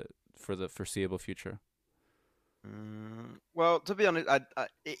environments for the foreseeable future? Well, to be honest,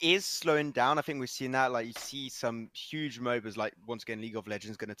 it is slowing down. I think we've seen that. Like, you see some huge MOBAs, like, once again, League of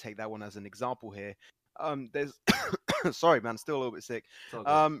Legends going to take that one as an example here. There's, sorry, man, still a little bit sick.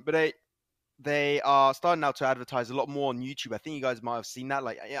 But they are starting now to advertise a lot more on YouTube. I think you guys might have seen that.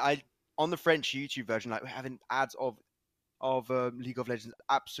 Like, I on the French YouTube version, like, we're having ads of of League of Legends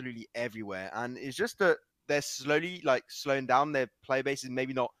absolutely everywhere, and it's just that they're slowly like slowing down. Their player base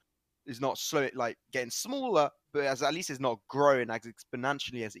is not slow, like getting smaller, but at least it's not growing as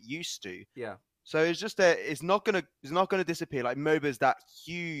exponentially as it used to. Yeah. So it's just that it's not gonna disappear. Like MOBA's that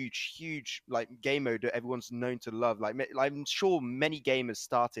huge like game mode that everyone's known to love. Like I'm sure many gamers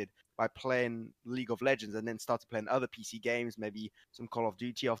started by playing League of Legends and then started playing other PC games, maybe some Call of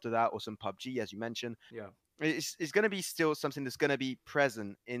Duty after that or some PUBG, as you mentioned. Yeah. It's going to be still something that's going to be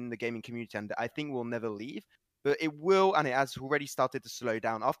present in the gaming community, and I think will never leave. But it will, and it has already started to slow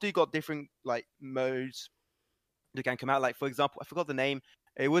down. After you got different like modes that can come out, like for example, I forgot the name.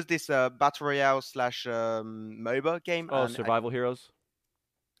 It was this battle royale slash MOBA game. Oh, And Survival Heroes.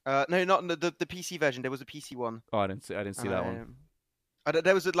 no, not the PC version. There was a PC one. Oh, I didn't see that one.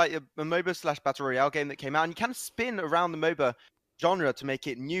 There was like a MOBA slash battle royale game that came out, and you kind of spin around the MOBA genre to make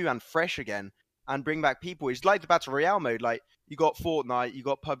it new and fresh again and bring back people. It's like the battle royale mode. Like you got Fortnite, you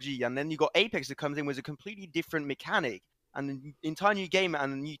got PUBG, and then you got Apex that comes in with a completely different mechanic and an entire new game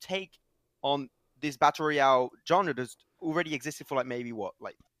and a new take on this battle royale genre that's already existed for like maybe what,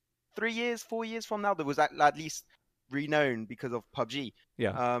 like 3 years, 4 years from now, that was at least renowned because of PUBG.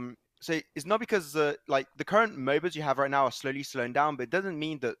 Yeah. So it's not because like the current MOBAs you have right now are slowly slowing down, but it doesn't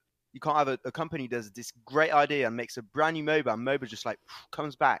mean that you can't have a company that does this great idea and makes a brand new MOBA, and MOBA just like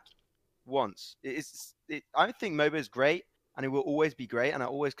comes back once. I think MOBA is great, and it will always be great, and I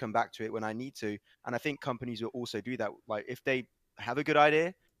always come back to it when I need to. And I think companies will also do that. Like if they have a good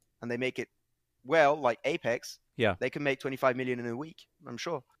idea and they make it well, like Apex, Yeah. they can make 25 million in a week, I'm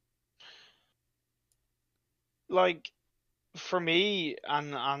sure. Like for me,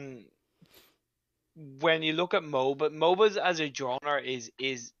 and when you look at MOBAs as a genre is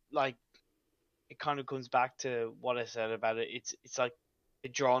like, it kind of comes back to what I said about it. It's like a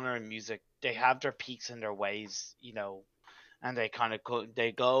genre in music. They have their peaks and their waves, and they kind of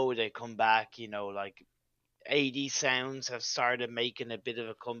they come back, like 80 sounds have started making a bit of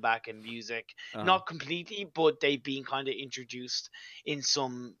a comeback in music. Not completely, but they've been kind of introduced in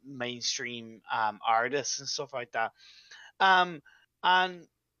some mainstream artists and stuff like that. And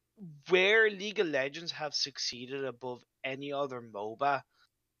where League of Legends have succeeded above any other MOBA,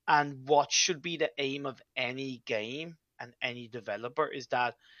 and what should be the aim of any game and any developer, is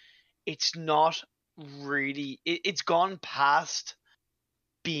that it's not really, it's gone past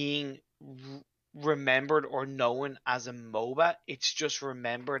being remembered or known as a MOBA. It's just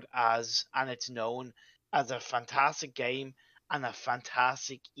remembered as, and it's known as, a fantastic game and a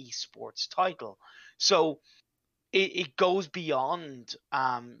fantastic esports title. So it goes beyond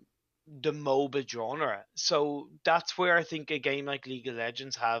the MOBA genre. So that's where I think a game like League of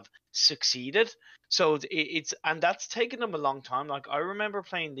Legends have succeeded. So it's and that's taken them a long time. Like I remember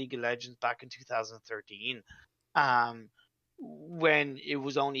playing League of Legends back in 2013, when it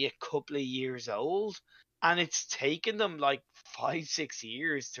was only a couple of years old, and it's taken them like 5-6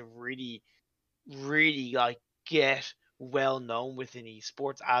 years to really, really like get well known within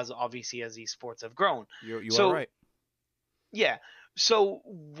esports, as obviously as esports have grown. You are right. Yeah. So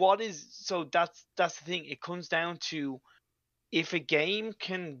that's the thing. It comes down to, if a game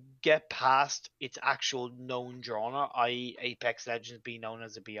can get past its actual known genre, i.e. Apex Legends being known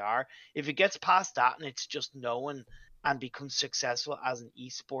as a BR, if it gets past that and it's just known and becomes successful as an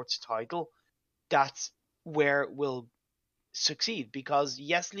esports title, that's where it will succeed. Because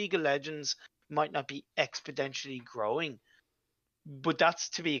yes, League of Legends might not be exponentially growing, but that's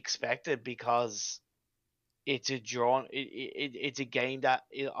to be expected, because it's it's a game that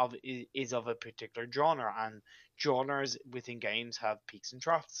is of a particular genre, and genres within games have peaks and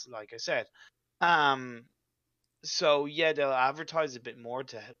troughs, like I said. So yeah, they'll advertise a bit more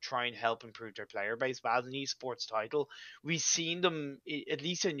to try and help improve their player base. But as an esports title, we've seen them, at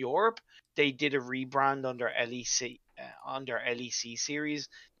least in Europe, they did a rebrand under LEC series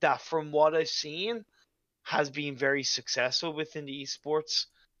that, from what I've seen, has been very successful within the esports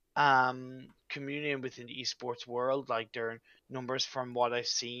community and within the esports world. Like their numbers, from what I've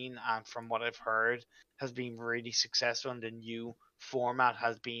seen and from what I've heard, has been really successful, and the new format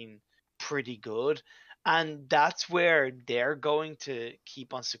has been pretty good. And that's where they're going to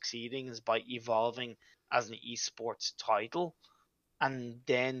keep on succeeding, is by evolving as an esports title. And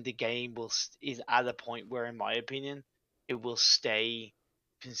then the game is at a point where, in my opinion, it will stay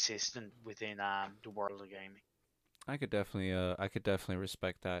consistent within the world of gaming. I could definitely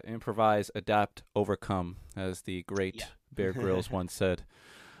respect that. Improvise, adapt, overcome, as the great Bear Grylls once said.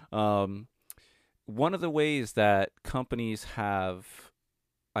 One of the ways that companies have,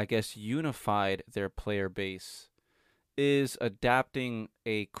 I guess, unified their player base is adapting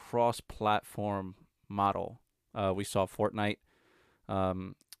a cross-platform model. We saw Fortnite.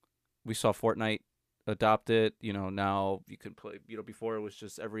 Um, we saw Fortnite adopt it. Now you can play. Before it was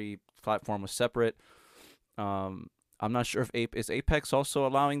just every platform was separate. I'm not sure if is Apex also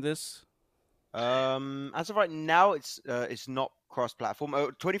allowing this. As of right now, it's not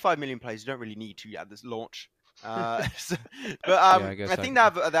cross-platform. 25 million players, you don't really need to at this launch. But Yeah, I guess I think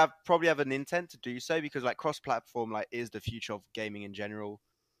they probably have an intent to do so because like cross-platform like is the future of gaming in general.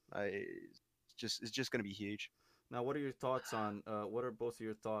 It's just going to be huge. Now, what are your thoughts on? What are both of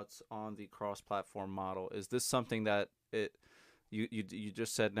your thoughts on the cross-platform model? Is this something that you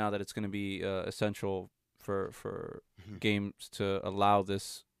just said now that it's going to be essential for games to allow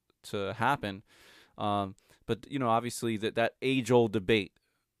this to happen? But obviously that age-old debate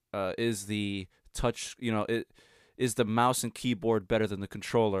is the touch. Is the mouse and keyboard better than the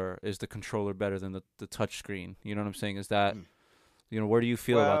controller? Is the controller better than the touch screen? You know what I'm saying? Is that where do you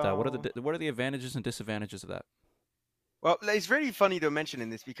feel about that? What are the advantages and disadvantages of that? Well, it's really funny to mention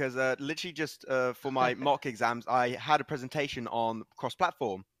in this because literally just for my mock exams, I had a presentation on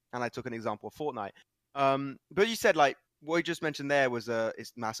cross-platform, and I took an example of Fortnite. But you said like what you just mentioned there was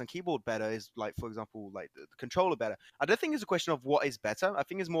is mouse and keyboard better? Is like for example like the controller better? I don't think it's a question of what is better. I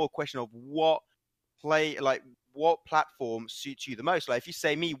think it's more a question of what platform suits you the most. Like if you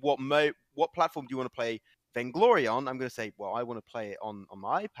say me, what platform do you want to play Vainglory on? I'm going to say, well, I want to play it on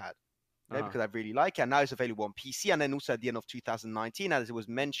my iPad. Because I really like it. And now it's available on PC. And then also at the end of 2019, as it was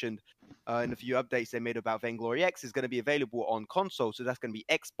mentioned in a few updates they made about Vainglory X, is going to be available on console. So that's going to be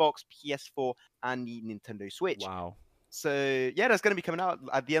Xbox, PS4, and the Nintendo Switch. Wow. So yeah, that's going to be coming out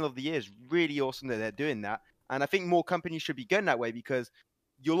at the end of the year. It's really awesome that they're doing that. And I think more companies should be going that way because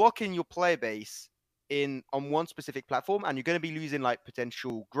you're locking your player base in on one specific platform and you're going to be losing like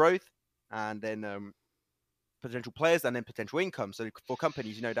potential growth and then potential players and then potential income. So for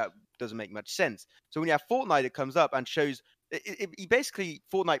companies, that doesn't make much sense. So when you have Fortnite, it comes up and shows it basically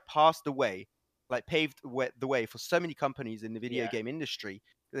Fortnite passed the way, like paved the way for so many companies in the video game industry.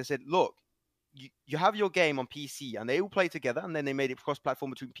 They said, look, you have your game on PC and they all play together, and then they made it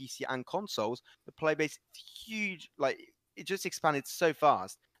cross-platform between PC and consoles. The player base huge, like it just expanded so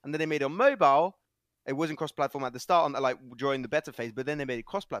fast. And then they made it on mobile. It wasn't cross-platform at the start, like during the beta phase, but then they made it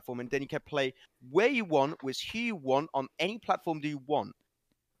cross-platform, and then you can play where you want, with who you want, on any platform do you want.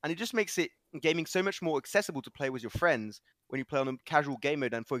 And it just makes it gaming so much more accessible to play with your friends when you play on a casual game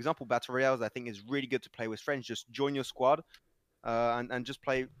mode. And for example, Battle Royales, I think is really good to play with friends. Just join your squad and just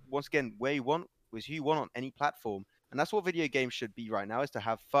play once again where you want, with who you want on any platform. And that's what video games should be right now, is to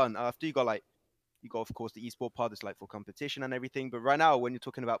have fun. After you got of course the esport part, that's like for competition and everything. But right now, when you're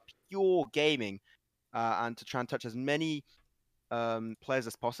talking about pure gaming, and to try and touch as many players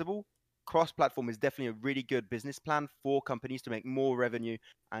as possible, cross-platform is definitely a really good business plan for companies to make more revenue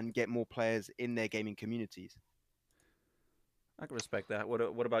and get more players in their gaming communities. I can respect that.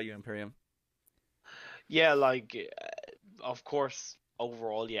 What about you, Imperium? Yeah, like of course,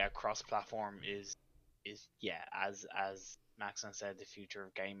 overall, yeah, cross-platform is yeah, as Maxon said, the future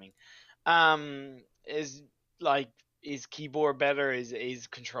of gaming. Is like, is keyboard better? Is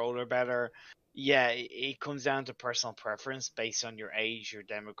controller better? Yeah, it comes down to personal preference based on your age, your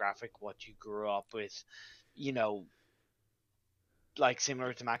demographic, what you grew up with. You know, like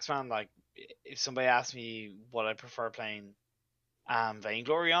similar to Maxman, like if somebody asks me what I prefer playing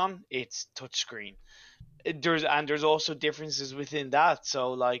Vainglory on, it's touchscreen. There's also differences within that.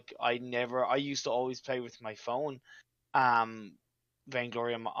 So like I used to always play with my phone.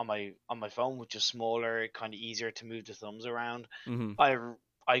 Vainglory on my phone, which is smaller, kind of easier to move the thumbs around. Mm-hmm.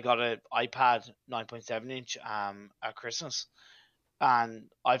 I got an iPad 9.7 inch at Christmas, and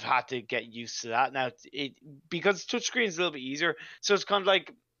I've had to get used to that now. Because touchscreen is a little bit easier, so it's kind of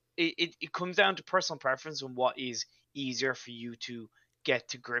like it comes down to personal preference and what is easier for you to get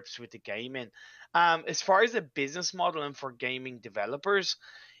to grips with the game in. As far as the business model and for gaming developers,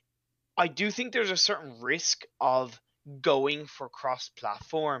 I do think there's a certain risk of going for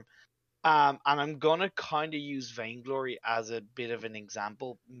cross-platform. And I'm gonna kind of use Vainglory as a bit of an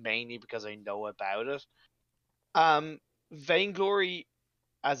example, mainly because I know about it. Vainglory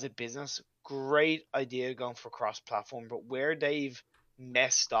as a business, great idea going for cross-platform, but where they've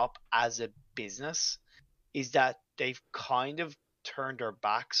messed up as a business is that they've kind of turned their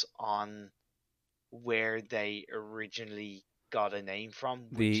backs on where they originally got a name from.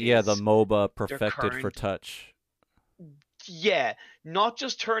 The MOBA perfected for touch. Yeah, not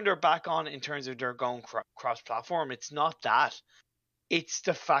just turn their back on in terms of they're going cross-platform. It's not that. It's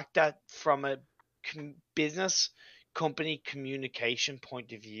the fact that from a business company communication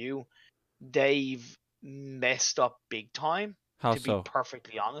point of view, they've messed up big time. How to so? be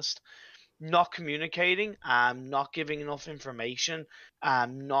perfectly honest, not communicating, not giving enough information,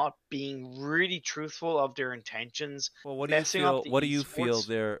 not being really truthful of their intentions, Well, what do you messing up feel? the What do you feel esports.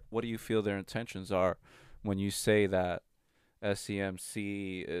 their What do you feel their intentions are when you say that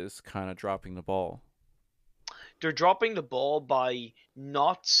SEMC is kind of dropping the ball? They're dropping the ball by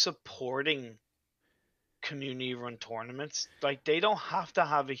not supporting community run tournaments. Like they don't have to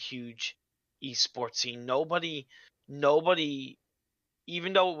have a huge esports scene. Nobody,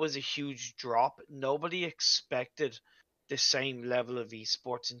 even though it was a huge drop, nobody expected the same level of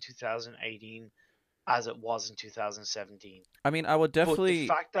esports in 2018 as it was in 2017. I mean, I would But the definitely.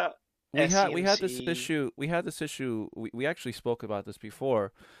 fact that We had this SEMC, issue. We had this issue. We actually spoke about this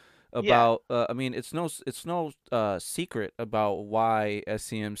before. yeah, About I mean, it's no secret about why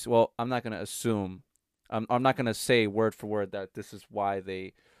SEMC. Well, I'm not gonna assume. I'm not gonna say word for word that this is why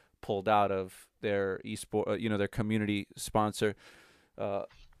they pulled out of their esport. Their community sponsor uh,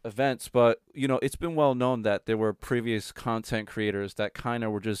 events. But it's been well known that there were previous content creators that kind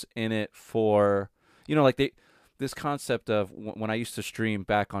of were just in it for, like this concept of when I used to stream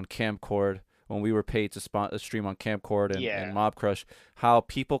back on Camcord, when we were paid to stream on Camcord and yeah, Mob Crush, how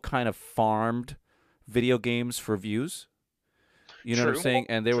people kind of farmed video games for views. You know what I'm true, saying?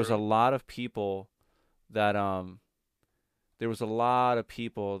 And there was a true, lot of people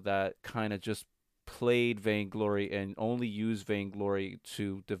that kind of just played Vainglory and only used Vainglory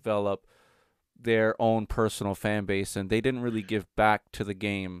to develop their own personal fan base, and they didn't really give back to the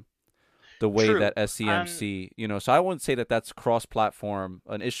game the way true. that And SEMC, so I wouldn't say that that's cross-platform,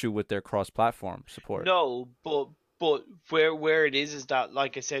 an issue with their cross-platform support. no, but where it is that,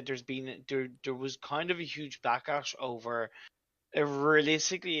 like I said, there was kind of a huge backlash over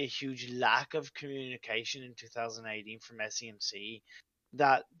realistically a huge lack of communication in 2018 from SEMC.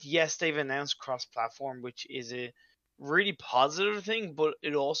 That yes, they've announced cross-platform, which is a really positive thing, but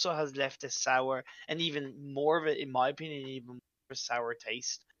it also has left a sour and even more of it, in my opinion, even more of a sour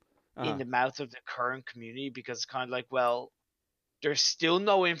taste in Uh-huh. the mouth of the current community because it's kind of like, well, there's still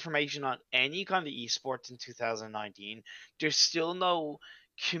no information on any kind of esports in 2019. There's still no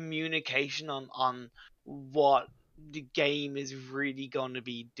communication on what the game is really going to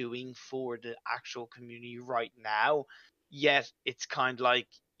be doing for the actual community right now. Yet it's kind of like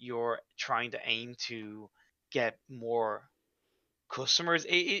you're trying to aim to get more customers.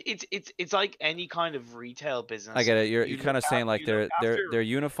 It's like any kind of retail I business. get it. You're You look kind of saying like you look after. they're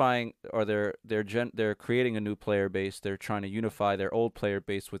unifying, or they're creating a new player base. They're trying to unify their old player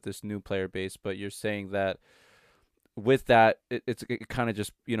base with this new player base, but you're saying that with that it kind of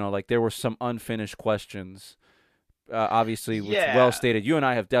just, like there were some unfinished questions. Obviously, it's well Yeah, stated. You and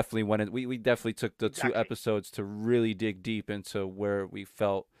I have definitely we definitely took the two exactly. episodes to really dig deep into where we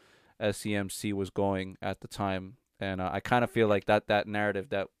felt SEMC was going at the time, and I kind of feel like that narrative,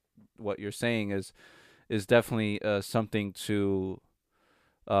 that what you're saying is definitely um, something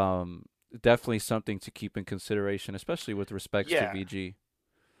to keep in consideration, especially with respects to Yeah. VG.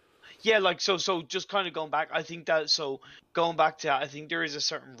 Yeah, like so just kind of going back, I think that so going back to that, I think there is a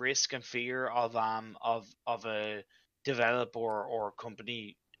certain risk and fear of a developer or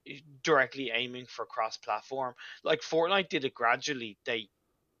company directly aiming for cross platform. Like Fortnite did it gradually. They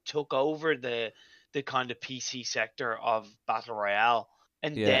took over the kind of PC sector of Battle Royale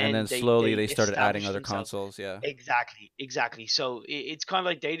and Yeah, and then then slowly they they started adding established other themselves. consoles. Yeah. Exactly. So it's kind of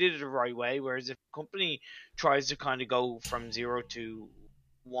like they did it the right way. Whereas if a company tries to kind of go from 0 to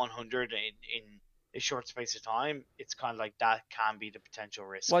 100 in a short space of time, it's kind of like that can be the potential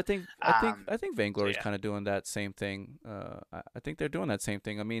risk. Well, I think So Vainglory is yeah, kind of doing that same thing. I think they're doing that same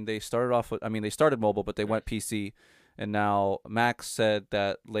thing. I mean, they started mobile, but they went PC, and now Max said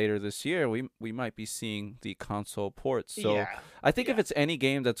that later this year we might be seeing the console ports. So yeah, I think if yeah, it's any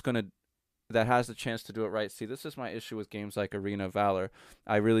game that has the chance to do it right. See, this is my issue with games like Arena of Valor.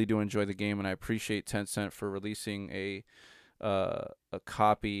 I really do enjoy the game, and I appreciate Tencent for releasing a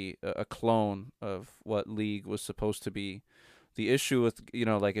copy, a clone of what League was supposed to be. The issue with,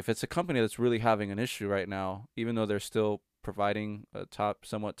 like if it's a company that's really having an issue right now, even though they're still providing a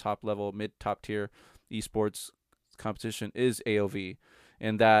somewhat top level, mid top tier esports competition, is AOV,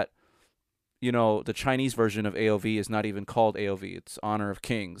 and that the Chinese version of AOV is not even called AOV. It's Honor of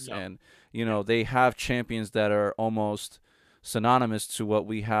Kings. no, And, yeah, they have champions that are almost synonymous to what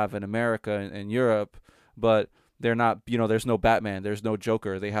we have in America and Europe, but they're not, there's no Batman, there's no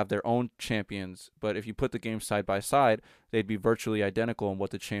Joker. They have their own champions. But if you put the games side by side, they'd be virtually identical in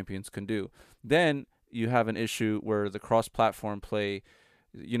what the champions can do. Then you have an issue where the cross platform play,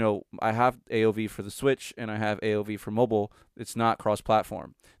 I have AOV for the Switch and I have AOV for mobile. It's not cross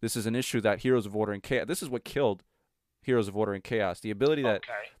platform. This is an issue that Heroes of Order and Chaos, this is what killed Heroes of Order and Chaos. The ability that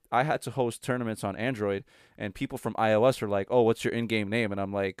Okay. I had to host tournaments on Android, and people from iOS were like, "Oh, what's your in-game name?" And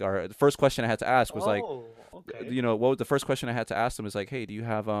I'm like, "Or the first question I had to ask was like, Oh, okay. you know, what was the first question I had to ask them is like, "Hey, do you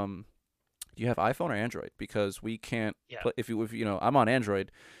have iPhone or Android? Because we can't Yeah. play if you know, I'm on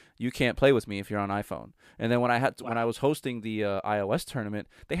Android, you can't play with me if you're on iPhone." And then when when I Wow. was hosting the iOS tournament,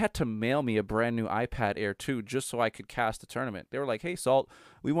 they had to mail me a brand new iPad Air 2 just so I could cast the tournament. They were like, "Hey, Salt,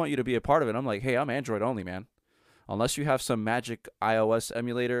 we want you to be a part of it." I'm like, "Hey, I'm Android only, man. Unless you have some magic iOS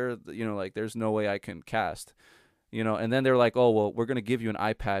emulator, you know, like there's no way I can cast." You know, and then they're like, "Oh, well, we're gonna give you an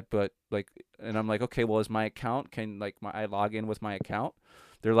iPad, but like," and I'm like, "Okay, well, is my account, can like I log in with my account?"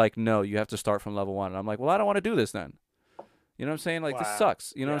 They're like, "No, you have to start from level 1." And I'm like, "Well, I don't want to do this then." You know what I'm saying? Like, this Wow.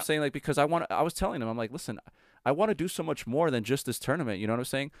 sucks. You know what I'm Yeah. saying? Like, because I was telling them, I'm like, "Listen, I want to do so much more than just this tournament." You know what I'm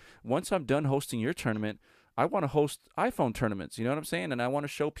saying? Once I'm done hosting your tournament, I want to host iPhone tournaments. You know what I'm saying? And I want to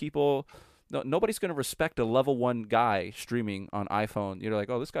show people. No, nobody's gonna respect a level 1 guy streaming on iPhone. You're like,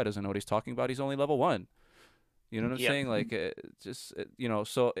 "Oh, this guy doesn't know what he's talking about. He's only level 1." You know what I'm Yep. saying? Like, you know.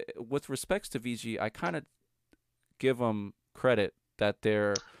 So with respects to VG, I kind of give them credit that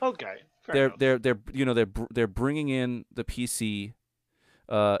Okay. Fair enough. you know, they're bringing in the PC,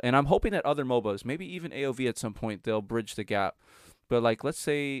 and I'm hoping that other MOBAs, maybe even AOV at some point, they'll bridge the gap. But like, let's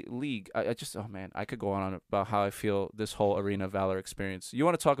say League, I just, oh man, I could go on about how I feel this whole Arena of Valor experience. You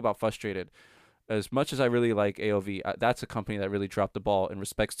want to talk about frustrated? As much as I really like AOV, that's a company that really dropped the ball in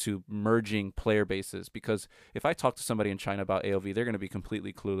respects to merging player bases. Because if I talk to somebody in China about AOV, they're going to be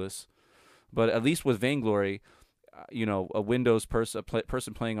completely clueless. But at least with Vainglory, you know, a Windows person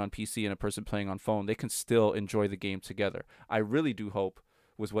playing on PC and a person playing on phone, they can still enjoy the game together. I really do hope,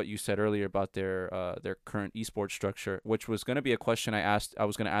 with what you said earlier about their current esports structure, which was going to be a question I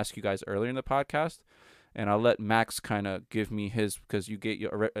was going to ask you guys earlier in the podcast, and I'll let Max kind of give me his, because you get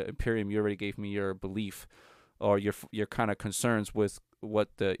your Imperium, you already gave me your belief or your kind of concerns with what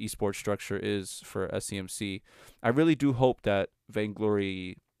the esports structure is for SCMC. I really do hope that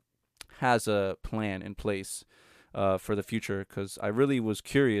Vainglory has a plan in place for the future, because I really was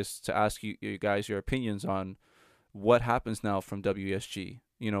curious to ask you guys your opinions on what happens now from WSG.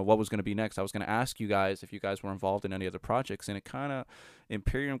 You know, what was going to be next. I was going to ask you guys if you guys were involved in any other projects, and it kind of,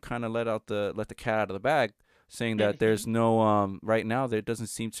 Imperium kind of let the cat out of the bag, saying that there's no right now there doesn't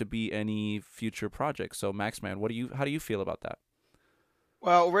seem to be any future projects. So Maxman, how do you feel about that?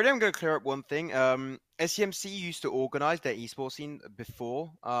 Well, already I'm going to clear up one thing. SCMC used to organize their esports scene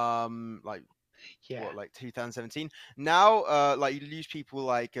before, like Yeah. what, like 2017. Now, like you lose people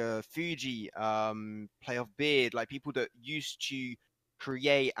like Fuji, Playoff Beard, like people that used to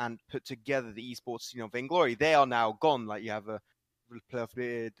create and put together the esports scene of Vainglory. They are now gone. Like you have a Playoff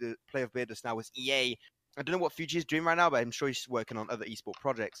Beard that's now with EA. I don't know what Fuji is doing right now, but I'm sure he's working on other esport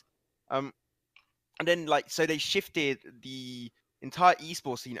projects. Um, and then like so they shifted the entire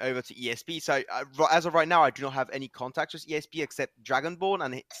esports scene over to ESP. So as of right now, I do not have any contacts with ESP except Dragonborn,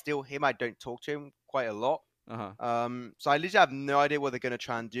 and still him. I don't talk to him quite a lot. Uh-huh. So I literally have no idea what they're going to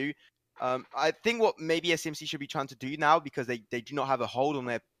try and do. I think what maybe SMC should be trying to do now, because they do not have a hold on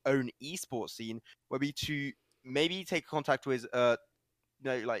their own esports scene, would be to maybe take contact with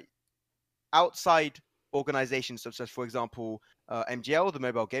like outside organizations such as, for example, MGL, the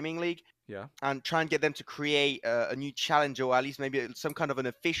Mobile Gaming League, Yeah. and try and get them to create a new challenge, or at least maybe some kind of an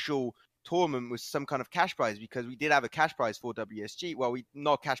official tournament with some kind of cash prize, because we did have a cash prize for WSG. Well, we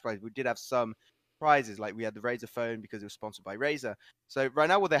not cash prize, we did have some prizes, like we had the Razer phone because it was sponsored by Razer. So right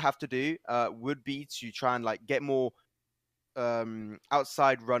now, what they have to do would be to try and like get more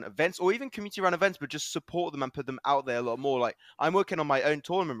outside run events or even community run events, but just support them and put them out there a lot more. Like I'm working on my own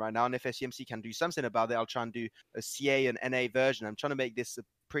tournament right now, and if SCMC can do something about it, I'll try and do a CA and NA version. I'm trying to make this a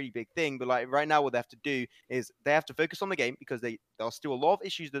pretty big thing, but like right now, what they have to do is they have to focus on the game, because there are still a lot of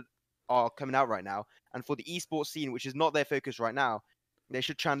issues that are coming out right now. And for the esports scene, which is not their focus right now, they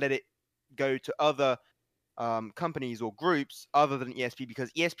should try and let it go to other companies or groups other than ESP,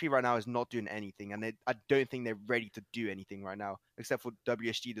 because ESP right now is not doing anything, and I don't think they're ready to do anything right now, except for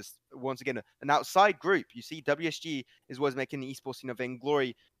WSG. This once again an outside group. You see, WSG is was making the esports scene of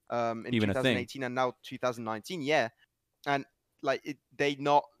Vainglory in Even a thing. 2018 and now 2019. Yeah, and like they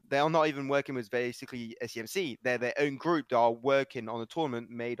are not even working with basically SCMC. They're their own group that are working on a tournament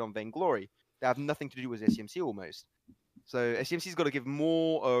made on Vainglory. They have nothing to do with SCMC almost. So SCMC's got to give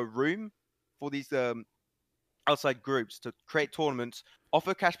more room for these outside groups to create tournaments,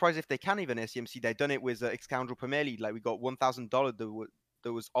 offer cash prize if they can. Even SCMC, they've done it with Excalibur Premier League. Like we got $1,000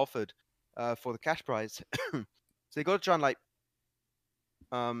 that was offered for the cash prize. So they got to try and like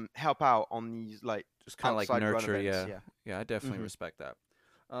help out on these like Just kind of like outside run nurture. events. Yeah. Yeah. Yeah, I definitely Mhm. respect that.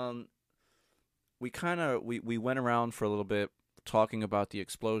 Um, we went around for a little bit talking about the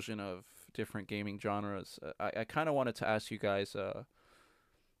explosion of different gaming genres. I kind of wanted to ask you guys.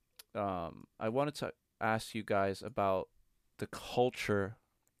 I wanted to ask you guys about the culture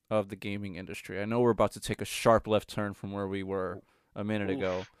of the gaming industry. I know we're about to take a sharp left turn from where we were a minute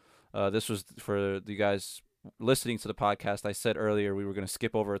ago. This was for the guys listening to the podcast. I said earlier we were going to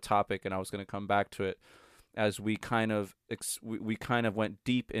skip over a topic and I was going to come back to it as we kind of we kind of went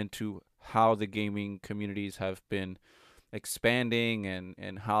deep into how the gaming communities have been expanding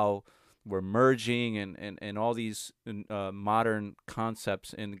and how we're merging and all these modern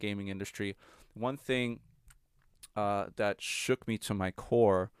concepts in the gaming industry. One thing that shook me to my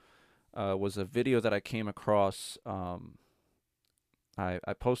core was a video that I came across. I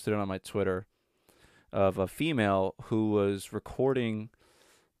posted it on my Twitter of a female who was recording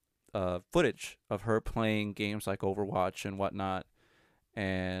footage of her playing games like Overwatch and whatnot.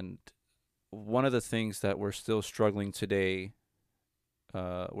 And one of the things that we're still struggling today,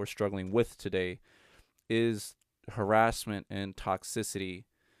 with today, is harassment and toxicity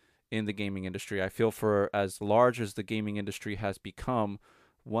in the gaming industry. I feel for as large as the gaming industry has become,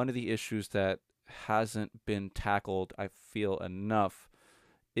 one of the issues that hasn't been tackled, I feel, enough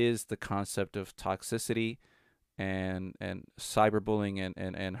is the concept of toxicity and cyberbullying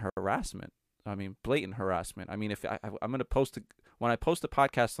and harassment. I mean, blatant harassment. I mean, if I'm going to post when I post the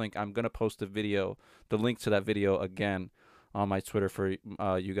podcast link, I'm going to post the link to that video again on my Twitter for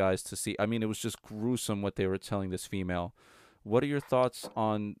you guys to see. I mean, it was just gruesome what they were telling this female. What are your thoughts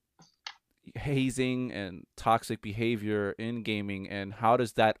on hazing and toxic behavior in gaming, and how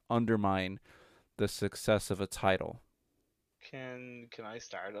does that undermine the success of a title? Can I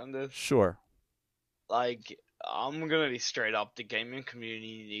start on this? Sure. Like, I'm gonna be straight up. The gaming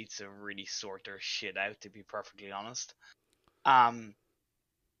community needs to really sort their shit out, to be perfectly honest.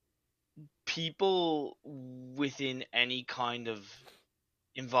 People within any kind of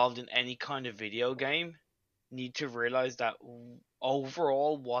involved in any kind of video game need to realize that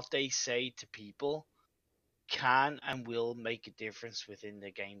overall what they say to people can and will make a difference within the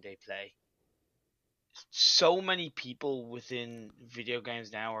game they play. So many people within video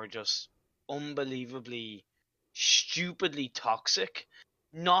games now are just unbelievably stupidly toxic.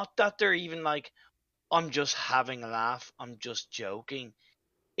 Not that they're even like, I'm just having a laugh, I'm just joking.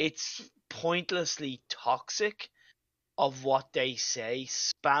 It's pointlessly toxic of what they say,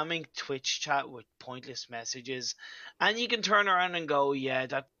 spamming Twitch chat with pointless messages, and you can turn around and go, yeah, that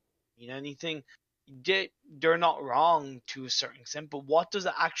doesn't mean anything. They're not wrong to a certain extent, but what does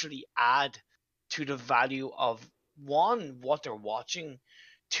it actually add to the value of, one, what they're watching,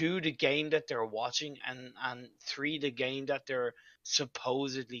 two, the game that they're watching, and three, the game that they're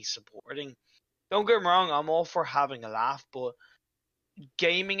supposedly supporting? Don't get me wrong, I'm all for having a laugh, but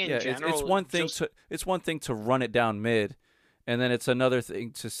gaming in general, it's one thing to run it down mid, and then it's another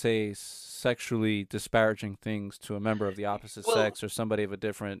thing to say sexually disparaging things to a member of the opposite sex or somebody of a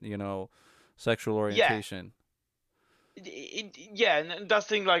different, sexual orientation. Yeah, and that's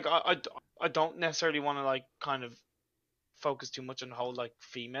the thing. Like, I don't necessarily want to like kind of focus too much on the whole like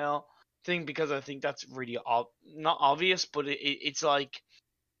female thing, because I think that's really not obvious, but it's like,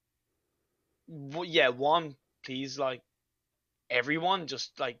 yeah, one, please, like, everyone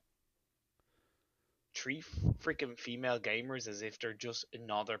just like treat freaking female gamers as if they're just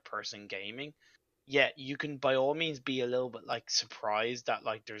another person gaming. Yeah, you can by all means be a little bit like surprised that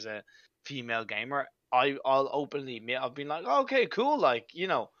like there's a female gamer. I'll openly admit I've been like, oh, okay, cool, like,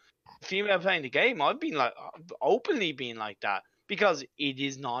 female playing the game. I've been like openly being like that because it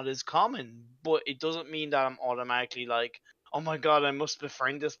is not as common, but it doesn't mean that I'm automatically like, oh my god, I must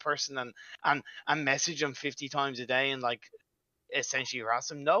befriend this person and message them 50 times a day and like essentially harass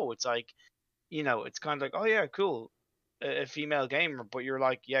them. No, it's like, it's kind of like, oh yeah, cool, a female gamer, but you're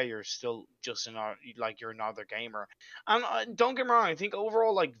like, yeah, you're still just you're another gamer. And don't get me wrong, I think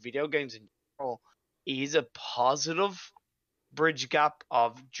overall like video games in general is a positive bridge gap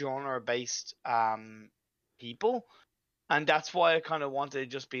of genre based people, and that's why I kind of wanted to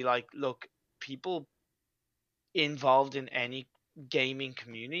just be like, look, people involved in any gaming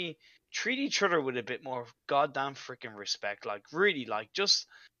community treat each other with a bit more goddamn freaking respect. Like, really, like, just,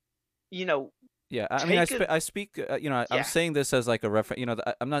 Yeah, I mean, I speak, I'm saying this as like a reference.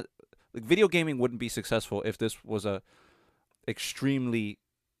 I'm not, like, video gaming wouldn't be successful if this was a extremely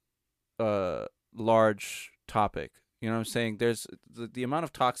large topic. You know what I'm saying? There's the amount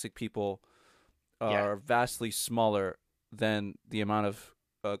of toxic people are vastly smaller than the amount of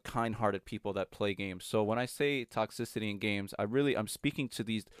kind-hearted people that play games. So when I say toxicity in games, I'm speaking to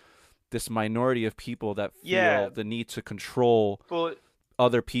this minority of people that feel the need to control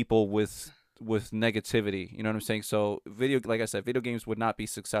other people with with negativity. You know what I'm saying? So like I said, video games would not be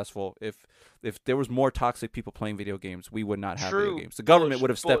successful if there was more toxic people playing video games. We would not have video True, games. The government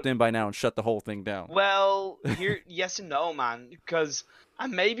would have stepped but in by now and shut the whole thing down. well, here, yes and no, man. Because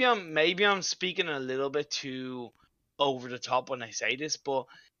and maybe I'm speaking a little bit too over the top when I say this, but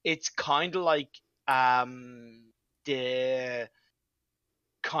it's kind of like the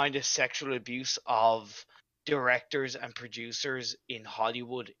kind of sexual abuse of directors and producers in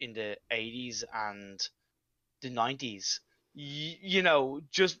Hollywood in the 80s and the 90s. You know,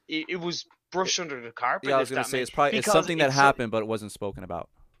 just it was brushed under the carpet. Yeah, I was if gonna that say makes, it's because something that it's happened, but it wasn't spoken about.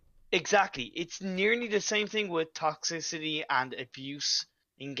 exactly. It's nearly the same thing with toxicity and abuse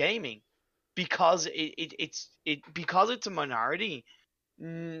in gaming, because because it's a minority.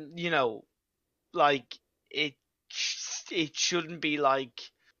 You know, like it it shouldn't be like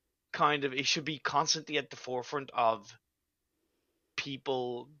kind of, it should be constantly at the forefront of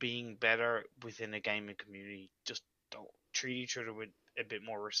people being better within a gaming community. Just don't treat each other with a bit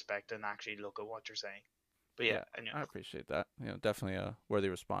more respect and actually look at what you're saying. But yeah, anyway. I appreciate that. Definitely a worthy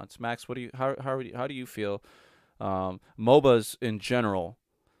response. Max, what do you how do you feel? MOBAs in general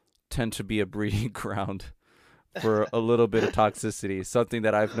tend to be a breeding ground for a little bit of toxicity. Something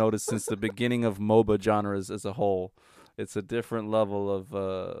that I've noticed since the beginning of MOBA genres as a whole. It's a different level of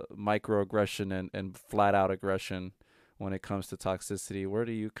microaggression and flat out aggression when it comes to toxicity. Where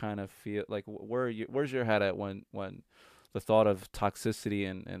do you kind of feel like where's your head at when the thought of toxicity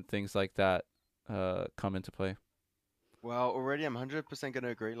and things like that come into play? Well, already I'm 100% going to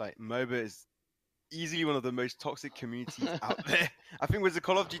agree. Like, MOBA is easily one of the most toxic communities out there. I think with the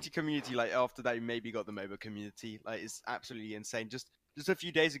Call of Duty community, like after that, you maybe got the MOBA community. Like, it's absolutely insane. Just a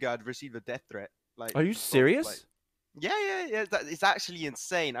few days ago, I'd received a death threat. Like, Are you serious? Like, yeah. It's actually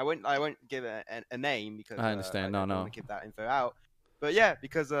insane. I won't give a name because I understand. I don't want to give that info out. But yeah,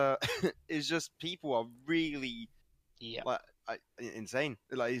 because it's just people are really like insane.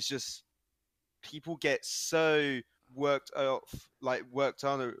 Like, it's just people get so worked up, like worked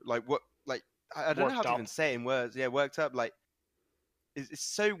on, like what, like I don't know how to even say it in words. Yeah, worked up. Like it's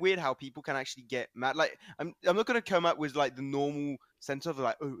so weird how people can actually get mad. Like I'm not gonna come up with like the normal sense of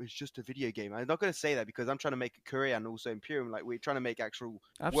like, oh, it's just a video game. I'm not gonna say that because I'm trying to make a career, and also Imperium, like we're trying to make actual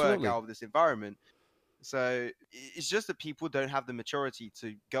work out of this environment. So it's just that people don't have the maturity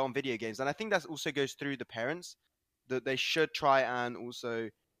to go on video games, and I think that also goes through the parents, that they should try and also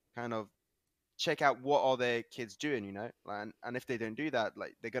kind of check out what are their kids doing, you know, and if they don't do that,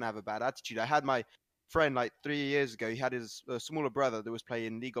 like they're gonna have a bad attitude. I had my friend like 3 years ago. He had his smaller brother that was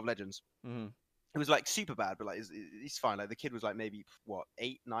playing League of Legends. Mm-hmm. It was like super bad, but like he's fine. Like the kid was like maybe what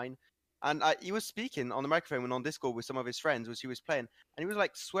 8, 9, and he was speaking on the microphone and on Discord with some of his friends as he was playing, and he was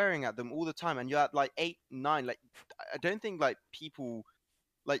like swearing at them all the time. And you're at like 8, 9. Like I don't think like people,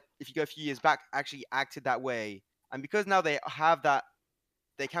 like if you go a few years back, actually acted that way. And because now they have that,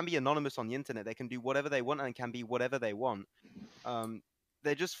 they can be anonymous on the internet. They can do whatever they want and can be whatever they want.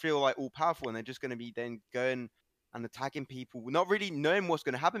 They just feel like all powerful, and they're just going to be then going and attacking people, not really knowing what's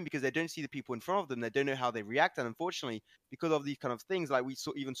going to happen because they don't see the people in front of them. They don't know how they react, and unfortunately, because of these kind of things, like we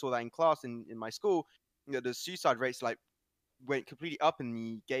even saw that in class in my school, you know, the suicide rates like went completely up in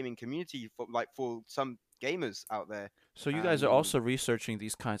the gaming community for some gamers out there. So you guys are also researching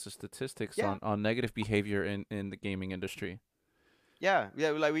these kinds of statistics on negative behavior in the gaming industry. Yeah.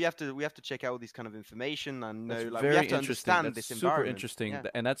 Like we have to check out all these kind of information and know. Like we have to understand this environment. Super interesting,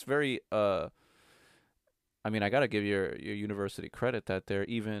 and that's very. I mean, I gotta give your university credit that they're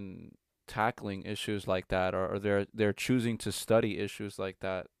even tackling issues like that, or they're choosing to study issues like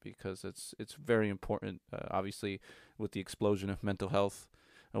that because it's very important. Obviously, with the explosion of mental health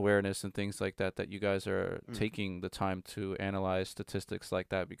awareness and things like that, that you guys are taking the time to analyze statistics like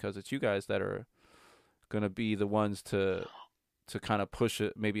that, because it's you guys that are gonna be the ones to kind of push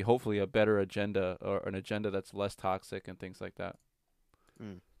it, maybe hopefully a better agenda, or an agenda that's less toxic and things like that.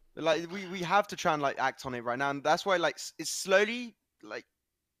 Like we have to try and like act on it right now, and that's why like it's slowly like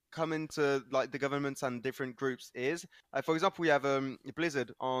coming to like the governments and different groups is. For example, we have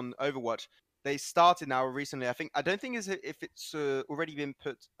Blizzard on Overwatch. They started now recently. I don't think if it's already been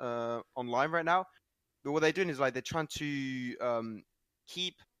put online right now. But what they're doing is like they're trying to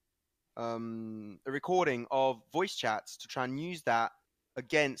keep a recording of voice chats to try and use that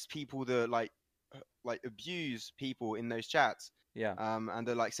against people that like abuse people in those chats. Yeah. And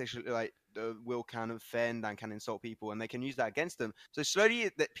they're like sexually will can offend and can insult people, and they can use that against them. So slowly,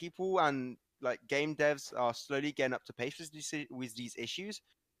 that people and like game devs are slowly getting up to pace with these issues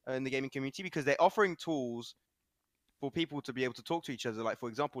in the gaming community, because they're offering tools for people to be able to talk to each other. Like for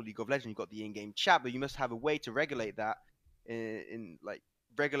example, League of Legends, you've got the in-game chat, but you must have a way to regulate that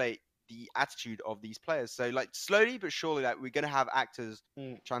regulate the attitude of these players. So like slowly but surely, like we're gonna have actors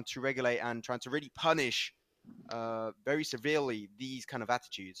trying to regulate and trying to really punish very severely these kind of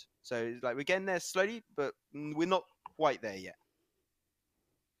attitudes. So like we're getting there slowly, but we're not quite there yet.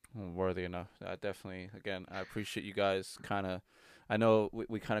 Worthy enough. Definitely. Again, I appreciate you guys kind of. I know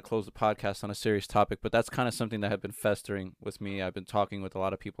we kind of closed the podcast on a serious topic, but that's kind of something that had been festering with me. I've been talking with a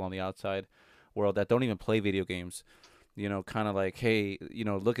lot of people on the outside world that don't even play video games. You know, kind of like, hey, you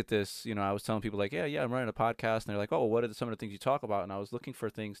know, look at this. You know, I was telling people like, yeah, I'm running a podcast, and they're like, oh, what are some of the things you talk about? And I was looking for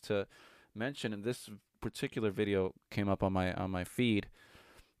things to mention, and this particular video came up on my feed,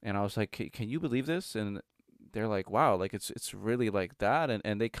 and I was like, can you believe this? And they're like, wow, like it's really like that.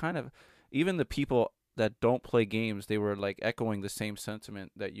 And they kind of, even the people that don't play games, they were like echoing the same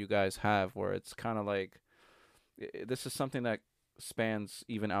sentiment that you guys have, where it's kind of like this is something that spans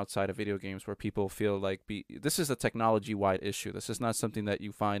even outside of video games, where people feel like this is a technology wide issue. This is not something that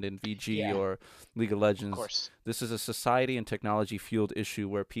you find in VG or League of Legends. Of course. This is a society and technology fueled issue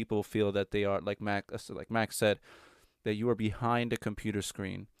where people feel that they are, like Max said, that you are behind a computer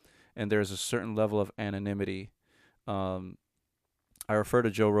screen and there's a certain level of anonymity. I refer to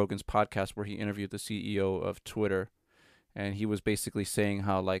Joe Rogan's podcast where he interviewed the CEO of Twitter, and he was basically saying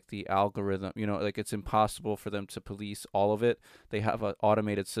how like the algorithm, you know, like it's impossible for them to police all of it. They have an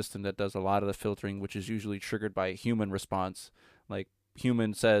automated system that does a lot of the filtering, which is usually triggered by a human response. Like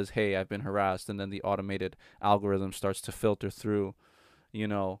human says, hey, I've been harassed, and then the automated algorithm starts to filter through, you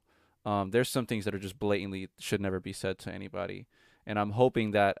know. There's some things that are just blatantly should never be said to anybody. And I'm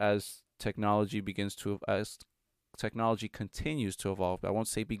hoping that as technology continues to evolve, I won't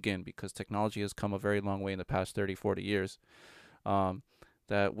say begin because technology has come a very long way in the past 30, 40 years,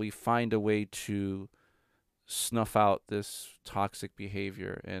 that we find a way to snuff out this toxic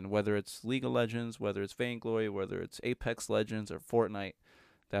behavior. And whether it's League of Legends, whether it's Vainglory, whether it's Apex Legends or Fortnite,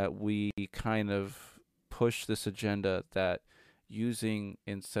 that we kind of push this agenda that using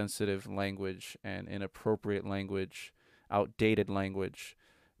insensitive language and inappropriate language, outdated language,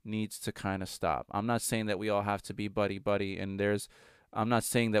 needs to kind of stop. I'm not saying that we all have to be buddy, and I'm not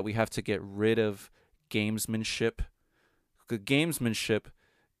saying that we have to get rid of gamesmanship. The gamesmanship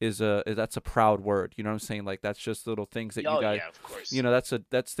that's a proud word. You know what I'm saying? Like that's just little things that you guys, yeah, of course. you know,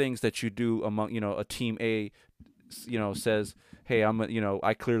 that's things that you do among, you know, a team A, you know, says, hey,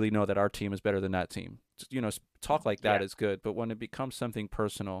 I clearly know that our team is better than that team. You know, talk like that is good, but when it becomes something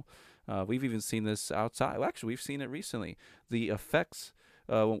personal, we've even seen this outside. Well, actually, we've seen it recently. The effects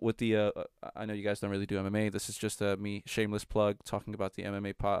with the I know you guys don't really do MMA. This is just me shameless plug talking about the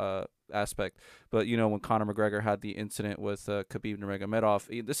MMA aspect. But you know, when Conor McGregor had the incident with Khabib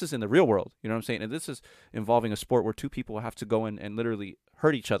Nurmagomedov, this is in the real world. You know what I'm saying? And this is involving a sport where two people have to go in and literally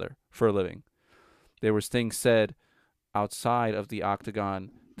hurt each other for a living. There was things said outside of the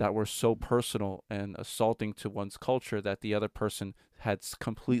octagon that were so personal and assaulting to one's culture that the other person had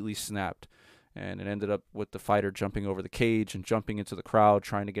completely snapped. And it ended up with the fighter jumping over the cage and jumping into the crowd,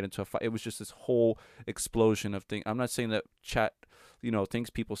 trying to get into a fight. It was just this whole explosion of things. I'm not saying that things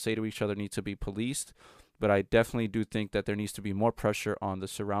people say to each other need to be policed, but I definitely do think that there needs to be more pressure on the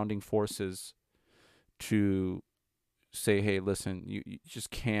surrounding forces to say, hey, listen, you just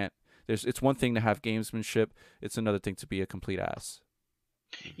can't. It's one thing to have gamesmanship. It's another thing to be a complete ass.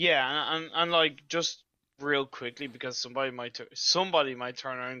 Yeah, and like just real quickly, because somebody might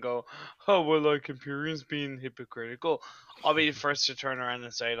turn around and go, oh well, like Imperium's being hypocritical. I'll be the first to turn around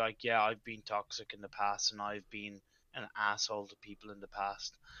and say like, yeah, I've been toxic in the past and I've been an asshole to people in the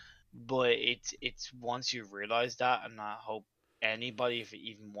past. But it's once you realize that, and I hope anybody, if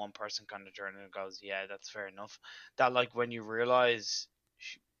even one person kind of turns and goes, yeah, that's fair enough. That like when you realize,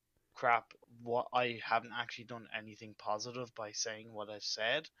 crap, what I haven't actually done anything positive by saying what I've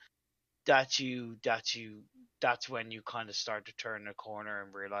said, that's when you kind of start to turn a corner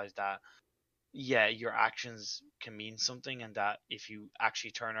and realize that yeah, your actions can mean something, and that if you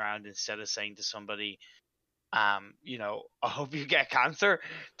actually turn around instead of saying to somebody, you know, I hope you get cancer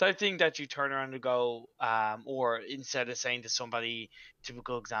type thing, that you turn around and go, or instead of saying to somebody,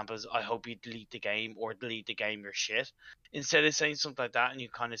 typical examples, I hope you delete the game, or delete the game, you're shit. Instead of saying something like that, and you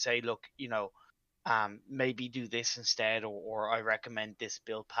kind of say, look, you know, maybe do this instead, or I recommend this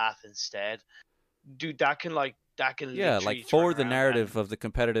build path instead. Dude, that can like like forward the narrative of the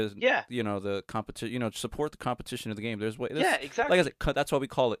competitive, yeah, you know, the competition, you know, support the competition of the game. Yeah, exactly. Like I said, that's why we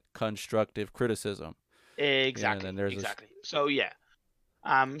call it constructive criticism. Exactly. And then exactly. So yeah,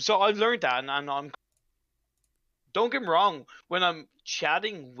 so I've learned that, and I'm. Don't get me wrong. When I'm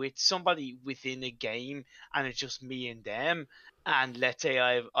chatting with somebody within a game and it's just me and them, and let's say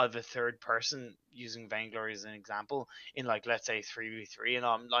I've a third person, using Vainglory as an example, in like, let's say 3v3, and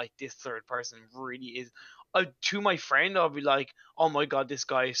I'm like, this third person really is, to my friend I'll be like, oh my god, this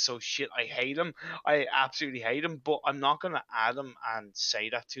guy is so shit, I hate him, I absolutely hate him, but I'm not gonna add him and say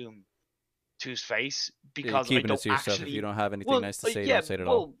that to him, to his face, Yeah, you're because I keeping it don't to yourself. If actually, you don't have anything well, nice to say, yeah, don't say it at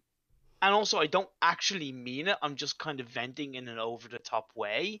all. well, and also I don't actually mean it, I'm just kind of venting in an over the top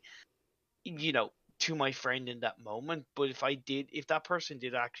way, you know, to my friend in that moment. But if that person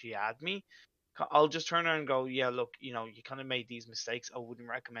did actually add me, I'll just turn around and go, yeah, look, you know, you kind of made these mistakes. I wouldn't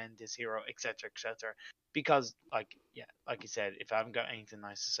recommend this hero, etc., etc. Because, like, yeah, like you said, if I haven't got anything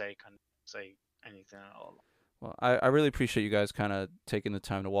nice to say, kind of say anything at all. Well, I really appreciate you guys kind of taking the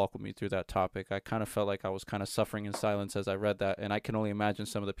time to walk with me through that topic. I kind of felt like I was kind of suffering in silence as I read that, and I can only imagine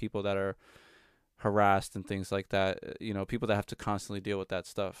some of the people that are harassed and things like that. You know, people that have to constantly deal with that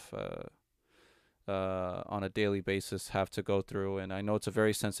stuff on a daily basis have to go through. And I know it's a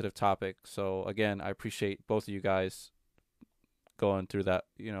very sensitive topic. So again, I appreciate both of you guys going through that,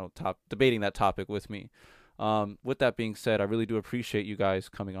 you know, debating that topic with me. With that being said, I really do appreciate you guys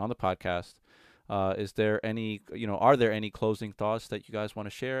coming on the podcast. Is there any, you know, are there any closing thoughts that you guys want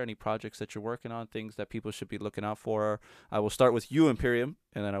to share? Any projects that you're working on, things that people should be looking out for? I will start with you, Imperium,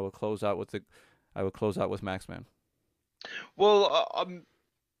 and then I will close out with Maxman. Well,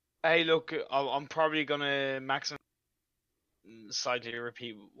 hey, look, I'm probably gonna slightly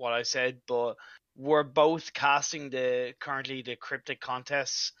repeat what I said, but we're both casting currently the Cryptic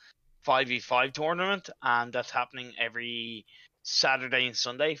Contests 5v5 tournament, and that's happening every Saturday and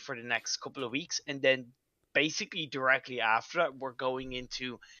Sunday for the next couple of weeks, and then basically directly after that we're going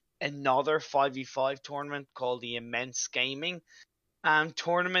into another 5v5 tournament called the Immense Gaming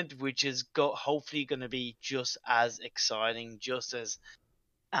tournament, which is hopefully going to be just as exciting, just as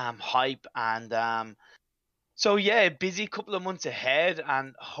hype, and so yeah, busy couple of months ahead,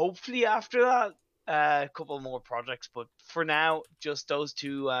 and hopefully after that a couple more projects, but for now just those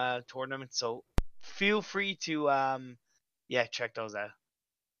two tournaments, so feel free to check those out.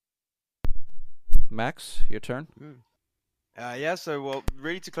 Max, your turn. Yeah, so well,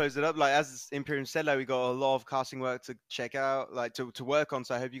 really to close it up, like as Imperium said, like we got a lot of casting work to check out, like to work on.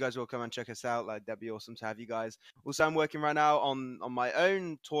 So I hope you guys will come and check us out. Like that'd be awesome to have you guys. Also, I'm working right now on my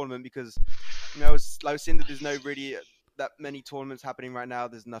own tournament because, you know, it's like Cinder, there's no really that many tournaments happening right now.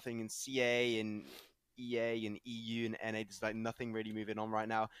 There's nothing in CA and EA and EU and NA. There's like nothing really moving on right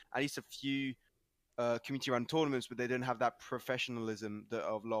now. At least a few community-run tournaments, but they don't have that professionalism that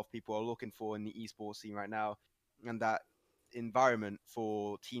a lot of people are looking for in the esports scene right now, and that environment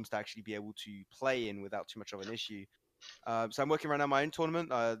for teams to actually be able to play in without too much of an issue. So I'm working right now on my own tournament,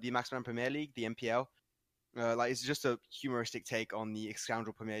 the Maxman Premier League, the MPL. Like it's just a humoristic take on the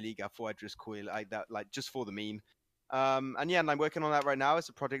Scoundrel Premier League. I thought I'd just call it like that, like just for the meme. And yeah, and I'm working on that right now. It's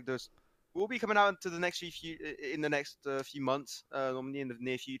a project that will be coming out into the next few months, normally in the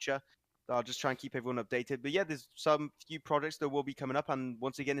near future. So I'll just try and keep everyone updated. But yeah, there's some few projects that will be coming up, and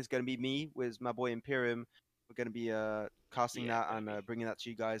once again, it's going to be me with my boy Imperium. We're going to be casting that and bringing that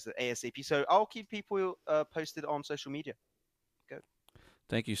to you guys at ASAP. So I'll keep people posted on social media. Go.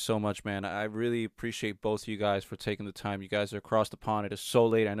 Thank you so much, man. I really appreciate both of you guys for taking the time. You guys are across the pond. It is so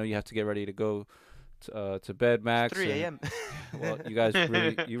late. I know you have to get ready to go to bed, Max. 3 a.m. Well, you guys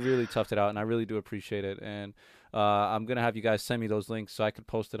really toughed it out, and I really do appreciate it. And I'm going to have you guys send me those links so I can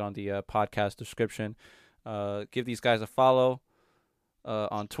post it on the podcast description. Give these guys a follow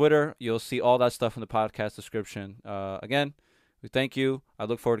on Twitter. You'll see all that stuff in the podcast description. Again, we thank you. I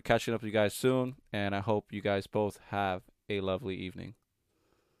look forward to catching up with you guys soon, and I hope you guys both have a lovely evening.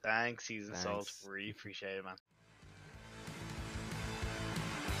 Thanks, Season Salt. Really appreciate it, man.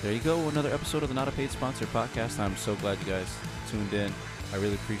 There you go, another episode of the Not a Paid Sponsor podcast. I'm so glad you guys tuned in. I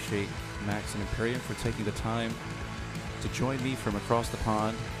really appreciate Max and Imperium for taking the time to join me from across the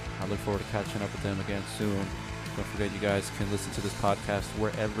pond. I look forward to catching up with them again soon. Don't forget, you guys can listen to this podcast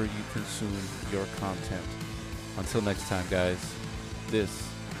wherever you consume your content. Until next time, guys, this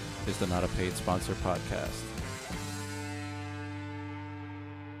is the Not a Paid Sponsor podcast.